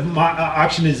passive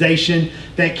oxygenation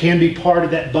that can be part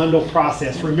of that bundle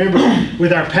process. Remember,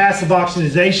 with our passive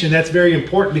oxygenation, that's very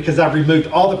important because I've removed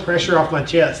all the pressure off my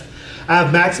chest. I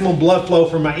have maximum blood flow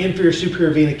from my inferior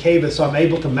superior vena cava, so I'm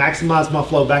able to maximize my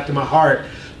flow back to my heart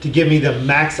to give me the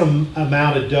maximum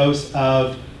amount of dose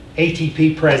of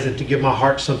ATP present to give my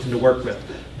heart something to work with.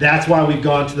 That's why we've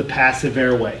gone to the passive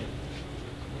airway.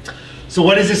 So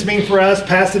what does this mean for us?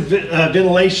 Passive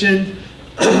ventilation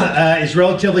is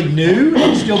relatively new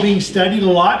and still being studied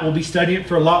a lot. We'll be studying it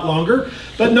for a lot longer,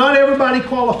 but not everybody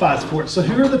qualifies for it. So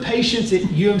who are the patients at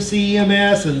UMC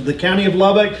EMS and the County of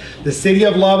Lubbock, the City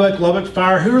of Lubbock, Lubbock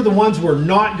Fire? Who are the ones we're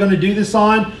not going to do this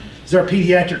on? Is our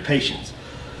pediatric patients.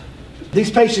 These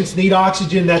patients need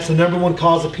oxygen. That's the #1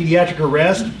 cause of pediatric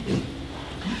arrest.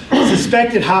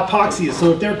 Suspected hypoxia.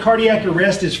 So if their cardiac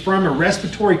arrest is from a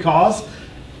respiratory cause,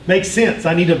 makes sense.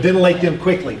 I need to ventilate them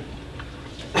quickly.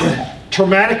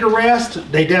 Traumatic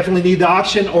arrest, they definitely need the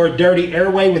oxygen, or a dirty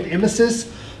airway with emesis.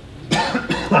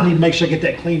 I need to make sure I get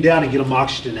that cleaned out and get them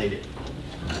oxygenated.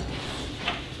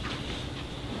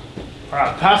 All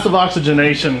right, passive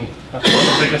oxygenation, that's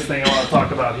the biggest thing I want to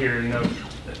talk about here,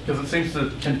 because it seems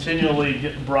to continually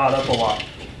get brought up a lot.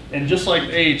 And just like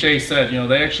AHA said,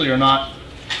 they actually they're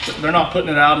not putting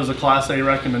it out as a Class A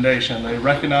recommendation. They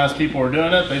recognize people are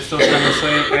doing it. They still kind of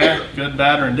say, good,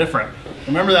 bad, or indifferent.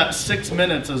 Remember that 6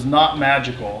 minutes is not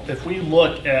magical. If we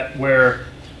look at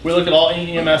all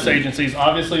EMS agencies,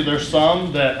 obviously there's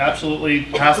some that absolutely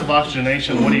passive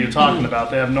oxygenation, what are you talking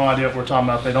about? They have no idea what we're talking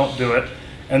about. They don't do it.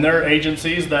 And there are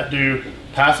agencies that do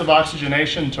passive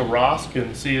oxygenation to ROSC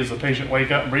and see does the patient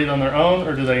wake up and breathe on their own,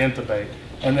 or do they intubate?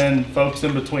 And then folks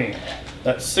in between.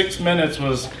 That 6 minutes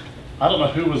was, I don't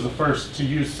know who was the first to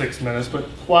use 6 minutes, but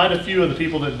quite a few of the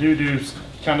people that do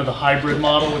kind of the hybrid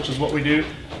model, which is what we do,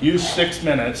 use 6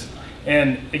 minutes.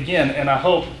 And again, and I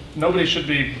hope nobody should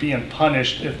be being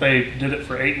punished if they did it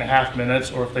for 8.5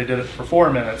 minutes or if they did it for 4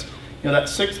 minutes. That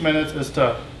 6 minutes is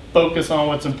to focus on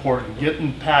what's important,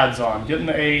 getting pads on, getting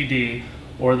the AED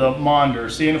or the monitor,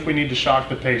 seeing if we need to shock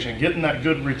the patient, getting that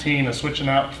good routine of switching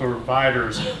out for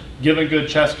providers, giving good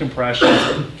chest compressions,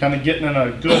 kind of getting in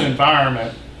a good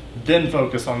environment, then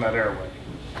focus on that airway.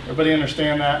 Everybody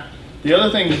understand that? The other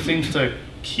thing that seems to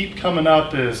keep coming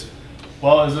up is,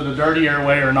 well, is it a dirty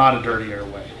airway or not a dirty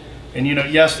airway? And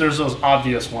yes, there's those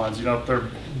obvious ones. If they're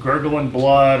gurgling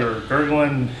blood or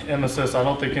gurgling emesis, I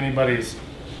don't think anybody's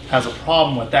has a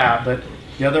problem with that. But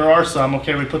yeah, there are some.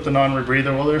 Okay, we put the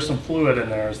non-rebreather. Well, there's some fluid in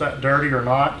there. Is that dirty or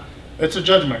not? It's a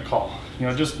judgment call.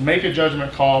 Just make a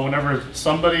judgment call. Whenever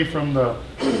somebody from the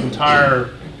entire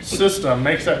system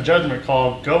makes that judgment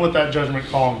call, go with that judgment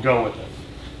call and go with it.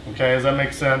 Okay, does that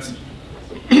make sense?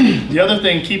 The other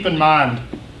thing, keep in mind,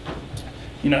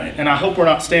 and I hope we're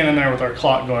not standing there with our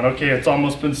clock going, okay, it's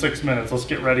almost been 6 minutes, let's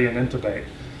get ready and intubate.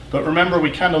 But remember,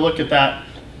 we kind of look at that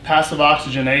passive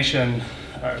oxygenation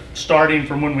starting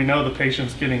from when we know the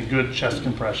patient's getting good chest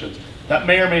compressions. That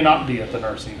may or may not be at the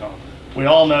nursing home. We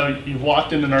all know you've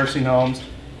walked into nursing homes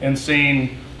and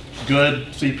seen good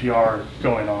CPR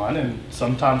going on, and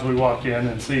sometimes we walk in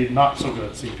and see not so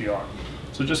good CPR.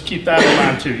 So just keep that in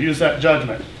mind too. Use that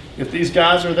judgment. If these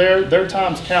guys are there, their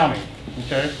time's counting,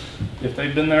 okay? If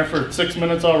they've been there for 6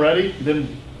 minutes already,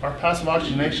 then our passive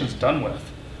oxygenation's done with,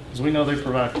 because we know they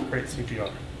provide great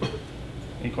CPR.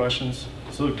 Any questions?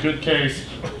 So a good case,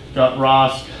 got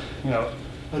ROSC,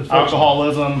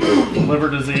 alcoholism, liver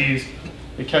disease.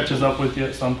 It catches up with you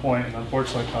at some point, and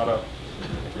unfortunately caught up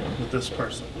with this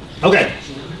person. Okay,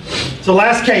 so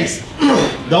last case,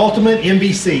 the ultimate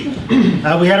MVC.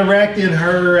 We had a wreck in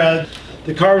her,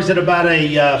 the car was at about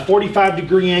a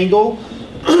 45-degree angle,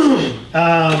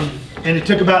 and it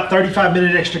took about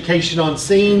 35-minute extrication on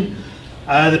scene.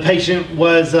 The patient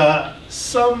was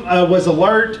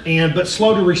alert but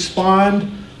slow to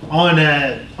respond on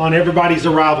everybody's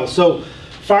arrival. So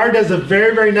fire does a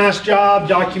very, very nice job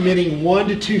documenting 1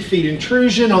 to 2 feet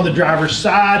intrusion on the driver's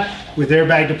side with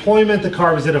airbag deployment. The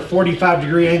car was at a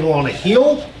 45-degree angle on a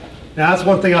hill. Now that's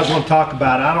one thing I was going to talk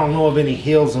about. I don't know of any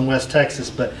hills in West Texas,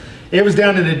 but it was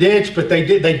down in a ditch, but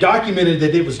they documented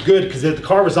that it was good because the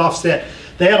car was offset.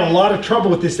 They had a lot of trouble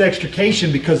with this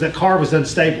extrication because that car was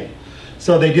unstable.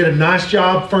 So they did a nice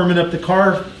job firming up the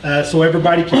car so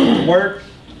everybody could get to work.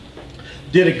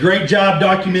 Did a great job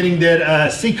documenting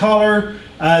that C-collar,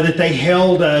 that they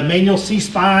held manual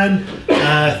C-spine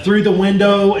through the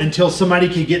window until somebody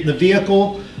could get in the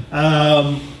vehicle.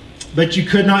 But you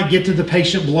could not get to the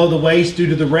patient below the waist due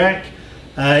to the wreck.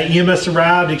 EMS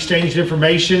arrived, exchanged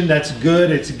information. That's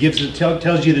good. It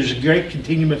tells you there's a great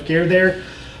continuum of care there.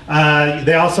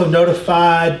 They also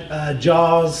notified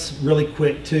JAWS really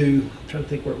quick too. I'm trying to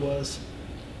think where it was.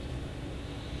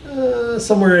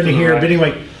 Somewhere in here. But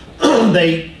anyway,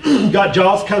 they got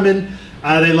JAWS coming.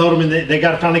 They load them and they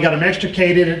finally got them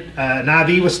extricated. An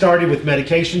IV was started with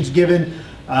medications given.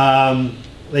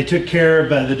 They took care of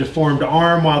the deformed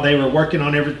arm while they were working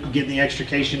on getting the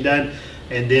extrication done,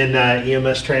 and then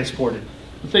EMS transported.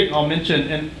 I think I'll mention,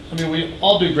 and I mean, we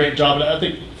all do a great job, but I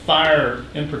think fire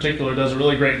in particular does a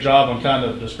really great job on kind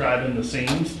of describing the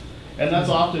scenes. And that's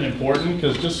often important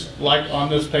because just like on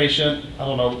this patient, I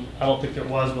don't think there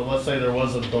was, but let's say there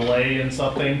was a delay in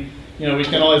something, you know, we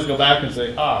can always go back and say,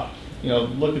 you know,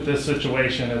 look at this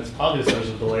situation. It's obvious there's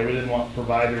a delay. We didn't want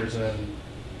providers in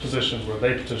positions where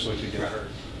they potentially could get hurt.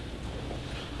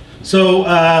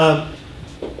 So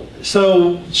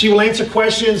she will answer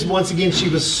questions. Once again, she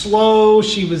was slow.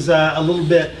 She was a little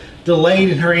bit delayed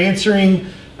in her answering.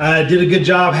 Did a good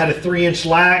job, had a 3-inch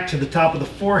lac to the top of the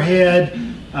forehead,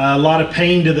 a lot of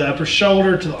pain to the upper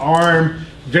shoulder, to the arm,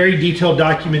 very detailed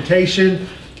documentation.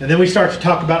 And then we start to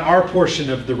talk about our portion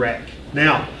of the wreck.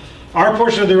 Now, our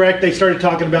portion of the wreck, they started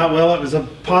talking about, well, it was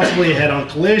possibly a head-on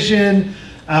collision.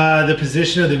 The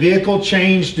position of the vehicle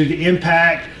changed due to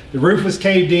impact. The roof was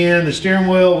caved in, the steering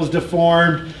wheel was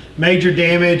deformed, major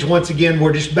damage. Once again,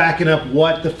 we're just backing up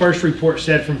what the first report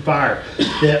said from fire.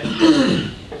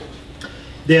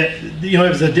 That you know, it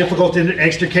was a difficult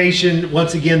extrication.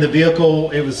 Once again, the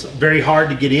vehicle, it was very hard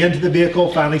to get into the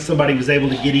vehicle. Finally, somebody was able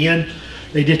to get in.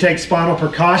 They did take spinal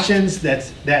precautions.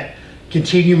 That's that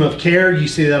continuum of care. You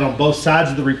see that on both sides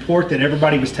of the report, that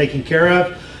everybody was taken care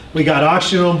of. We got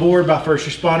oxygen on board by first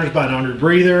responders by an honored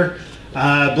breather.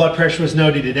 Blood pressure was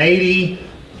noted at 80.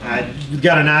 We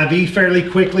got an IV fairly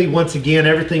quickly. Once again,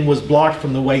 everything was blocked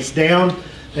from the waist down.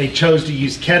 They chose to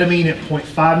use ketamine at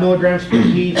 0.5 milligrams per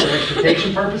kg for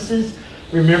extrication purposes.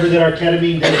 Remember that our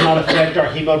ketamine does not affect our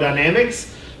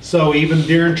hemodynamics. So even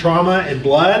during trauma and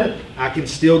blood, I can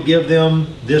still give them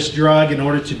this drug in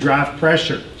order to drive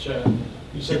pressure. Chad,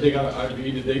 you said they got an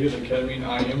IV. Did they get a ketamine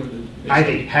IM or did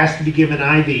they... IV has to be given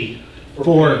IV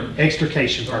for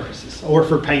extrication purposes or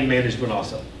for pain management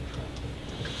also.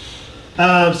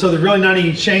 So there really not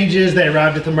any changes. They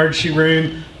arrived at the emergency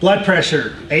room. Blood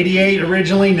pressure, 88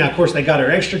 originally. Now, of course, they got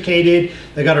her extricated.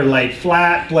 They got her laid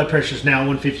flat. Blood pressure is now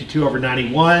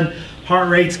 152/91. Heart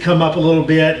rates come up a little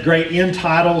bit. Great end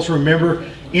titles. Remember,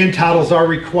 end titles are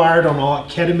required on all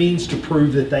ketamines to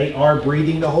prove that they are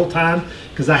breathing the whole time,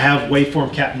 because I have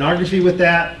waveform capnography with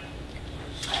that.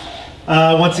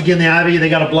 Once again, the IV, they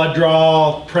got a blood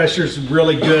draw. Pressure's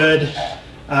really good.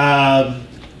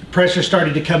 Pressure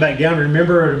started to come back down.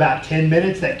 Remember, at about 10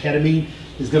 minutes, that ketamine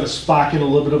is going to spike in a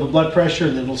little bit of a blood pressure,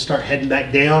 and then it'll start heading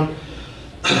back down.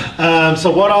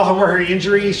 So what all were her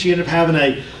injuries? She ended up having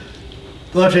a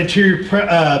left anterior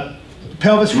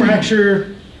pelvis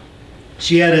fracture.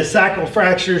 She had a sacral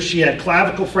fracture. She had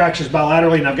clavicle fractures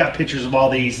bilaterally, and I've got pictures of all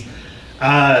these.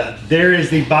 There is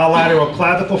the bilateral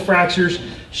clavicle fractures.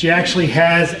 She actually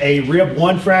has a rib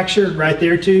 1 fracture right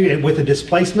there too, and with a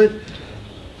displacement.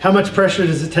 How much pressure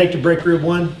does it take to break rib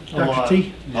 1, Dr.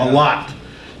 T? Yeah. A lot.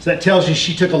 So that tells you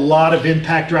she took a lot of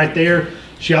impact right there.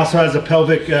 She also has a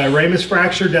pelvic ramus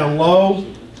fracture down low.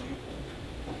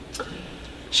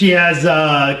 She has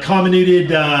comminuted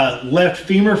left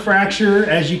femur fracture,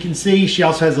 as you can see. She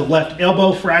also has a left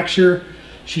elbow fracture.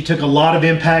 She took a lot of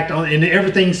impact on, and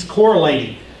everything's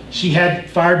correlating. She had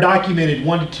fire documented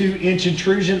 1 to 2 inch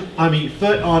intrusion,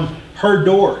 foot on her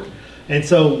door. And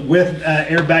so with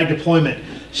airbag deployment,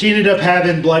 she ended up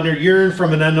having blood in her urine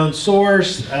from an unknown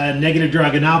source, negative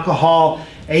drug and alcohol.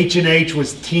 H&H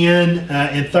was 10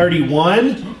 and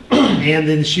 31. And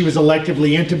then she was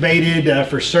electively intubated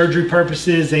for surgery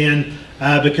purposes and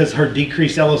because her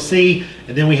decreased LOC.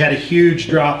 And then we had a huge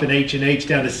drop in H&H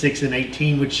down to 6 and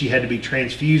 18, which she had to be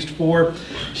transfused for.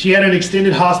 She had an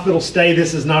extended hospital stay.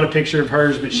 This is not a picture of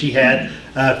hers, but she had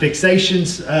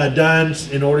fixations done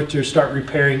in order to start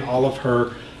repairing all of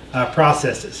her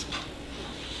processes.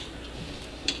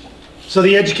 So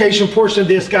the education portion of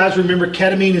this, guys, remember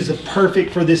ketamine is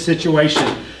perfect for this situation.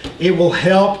 It will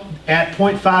help at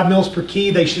 0.5 mils per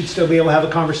key. They should still be able to have a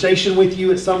conversation with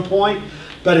you at some point,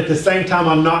 but at the same time,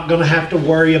 I'm not going to have to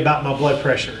worry about my blood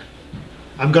pressure.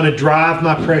 I'm going to drive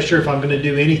my pressure if I'm going to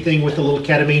do anything with a little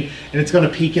ketamine, and it's going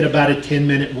to peak at about a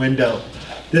 10-minute window.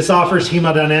 This offers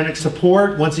hemodynamic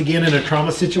support, once again, in a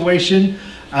trauma situation,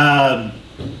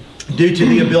 due to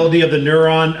the ability of the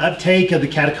neuron uptake of the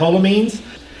catecholamines.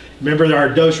 Remember that our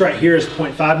dose right here is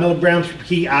 0.5 milligrams per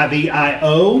key IV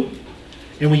IO.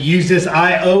 And we use this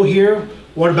IO here.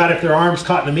 What about if their arm's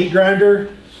caught in a meat grinder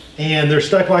and they're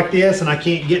stuck like this and I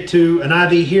can't get to an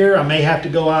IV here? I may have to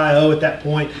go IO at that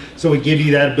point. So we give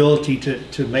you that ability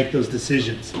to make those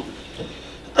decisions.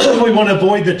 We want to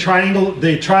avoid the triad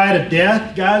of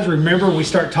death, guys. Remember, we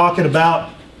start talking about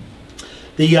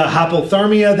the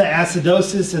hypothermia, the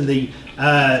acidosis, and the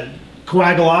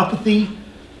coagulopathy.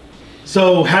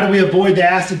 So how do we avoid the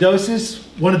acidosis?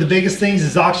 One of the biggest things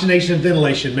is oxygenation and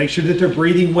ventilation. Make sure that they're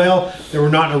breathing well, that we're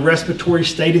not in a respiratory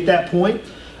state at that point,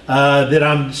 that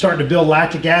I'm starting to build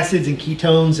lactic acids and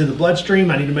ketones in the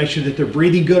bloodstream. I need to make sure that they're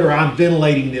breathing good or I'm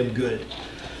ventilating them good.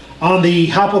 On the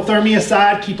hypothermia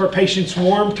side, keep our patients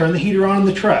warm, turn the heater on in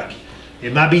the truck.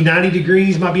 It might be 90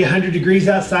 degrees, might be 100 degrees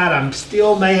outside. I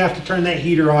still may have to turn that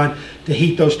heater on to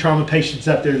heat those trauma patients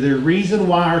up. There's the reason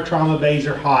why our trauma bays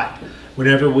are hot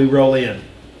whenever we roll in.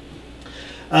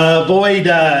 Avoid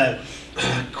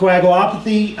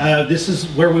coagulopathy. This is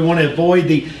where we want to avoid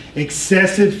the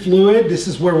excessive fluid. This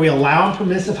is where we allow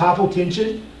permissive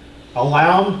hypotension.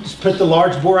 Allow them to put the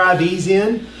large bore IVs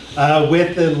in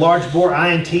with the large bore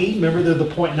INT. Remember, they're the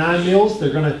 0.9 mils.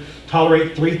 They're going to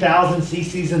tolerate 3,000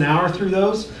 cc's an hour through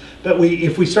those. But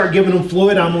if we start giving them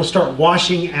fluid, I'm going to start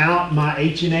washing out my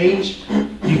H&H.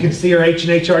 You can see our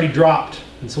H&H already dropped.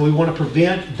 And so we want to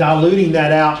prevent diluting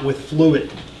that out with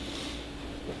fluid.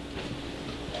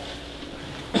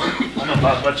 I don't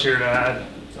have much here to add.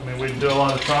 I mean, we do a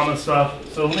lot of trauma stuff.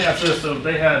 So let me ask this. So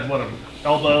they had, what, an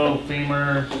elbow,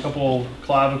 femur, a couple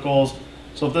clavicles.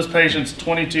 So if this patient's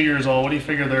 22 years old, what do you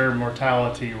figure their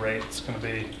mortality rate's going to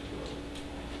be?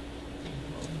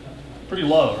 Pretty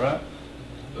low, right?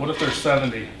 What if they're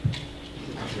 70?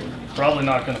 Probably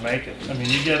not going to make it. I mean,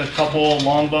 you get a couple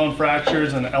long bone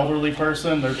fractures in an elderly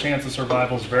person, their chance of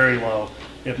survival is very low.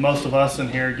 If most of us in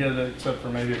here get it, except for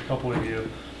maybe a couple of you,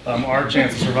 our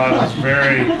chance of survival is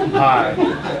very high.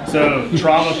 So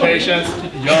trauma patients,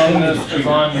 youngness is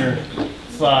on your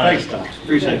side. Thanks, Doc.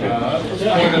 Appreciate it. Let's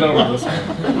point it over this way.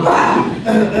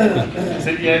 So,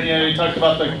 yeah, you talked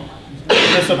about the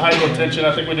permissive hypotension.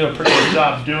 I think we do a pretty good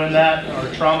job doing that.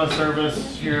 Our trauma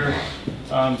service here,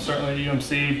 certainly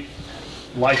UMC,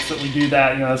 likes that we do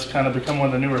that. You know, it's kind of become one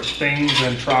of the newer things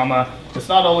in trauma. It's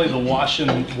not only the washing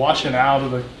out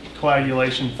of the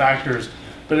coagulation factors,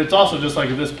 but it's also just like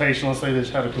if this patient, let's say they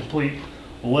just had a complete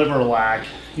liver lack,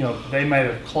 you know, they may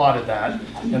have clotted that,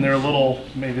 and they're a little,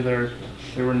 maybe they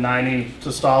were 90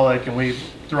 systolic, and we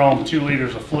throw them 2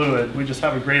 liters of fluid. We just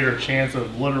have a greater chance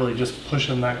of literally just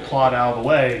pushing that clot out of the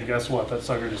way, and guess what? That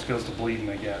sucker just goes to bleeding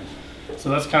again. So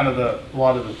that's kind of a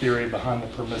lot of the theory behind the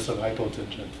permissive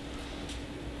hypotension.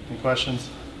 Any questions?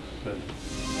 Good.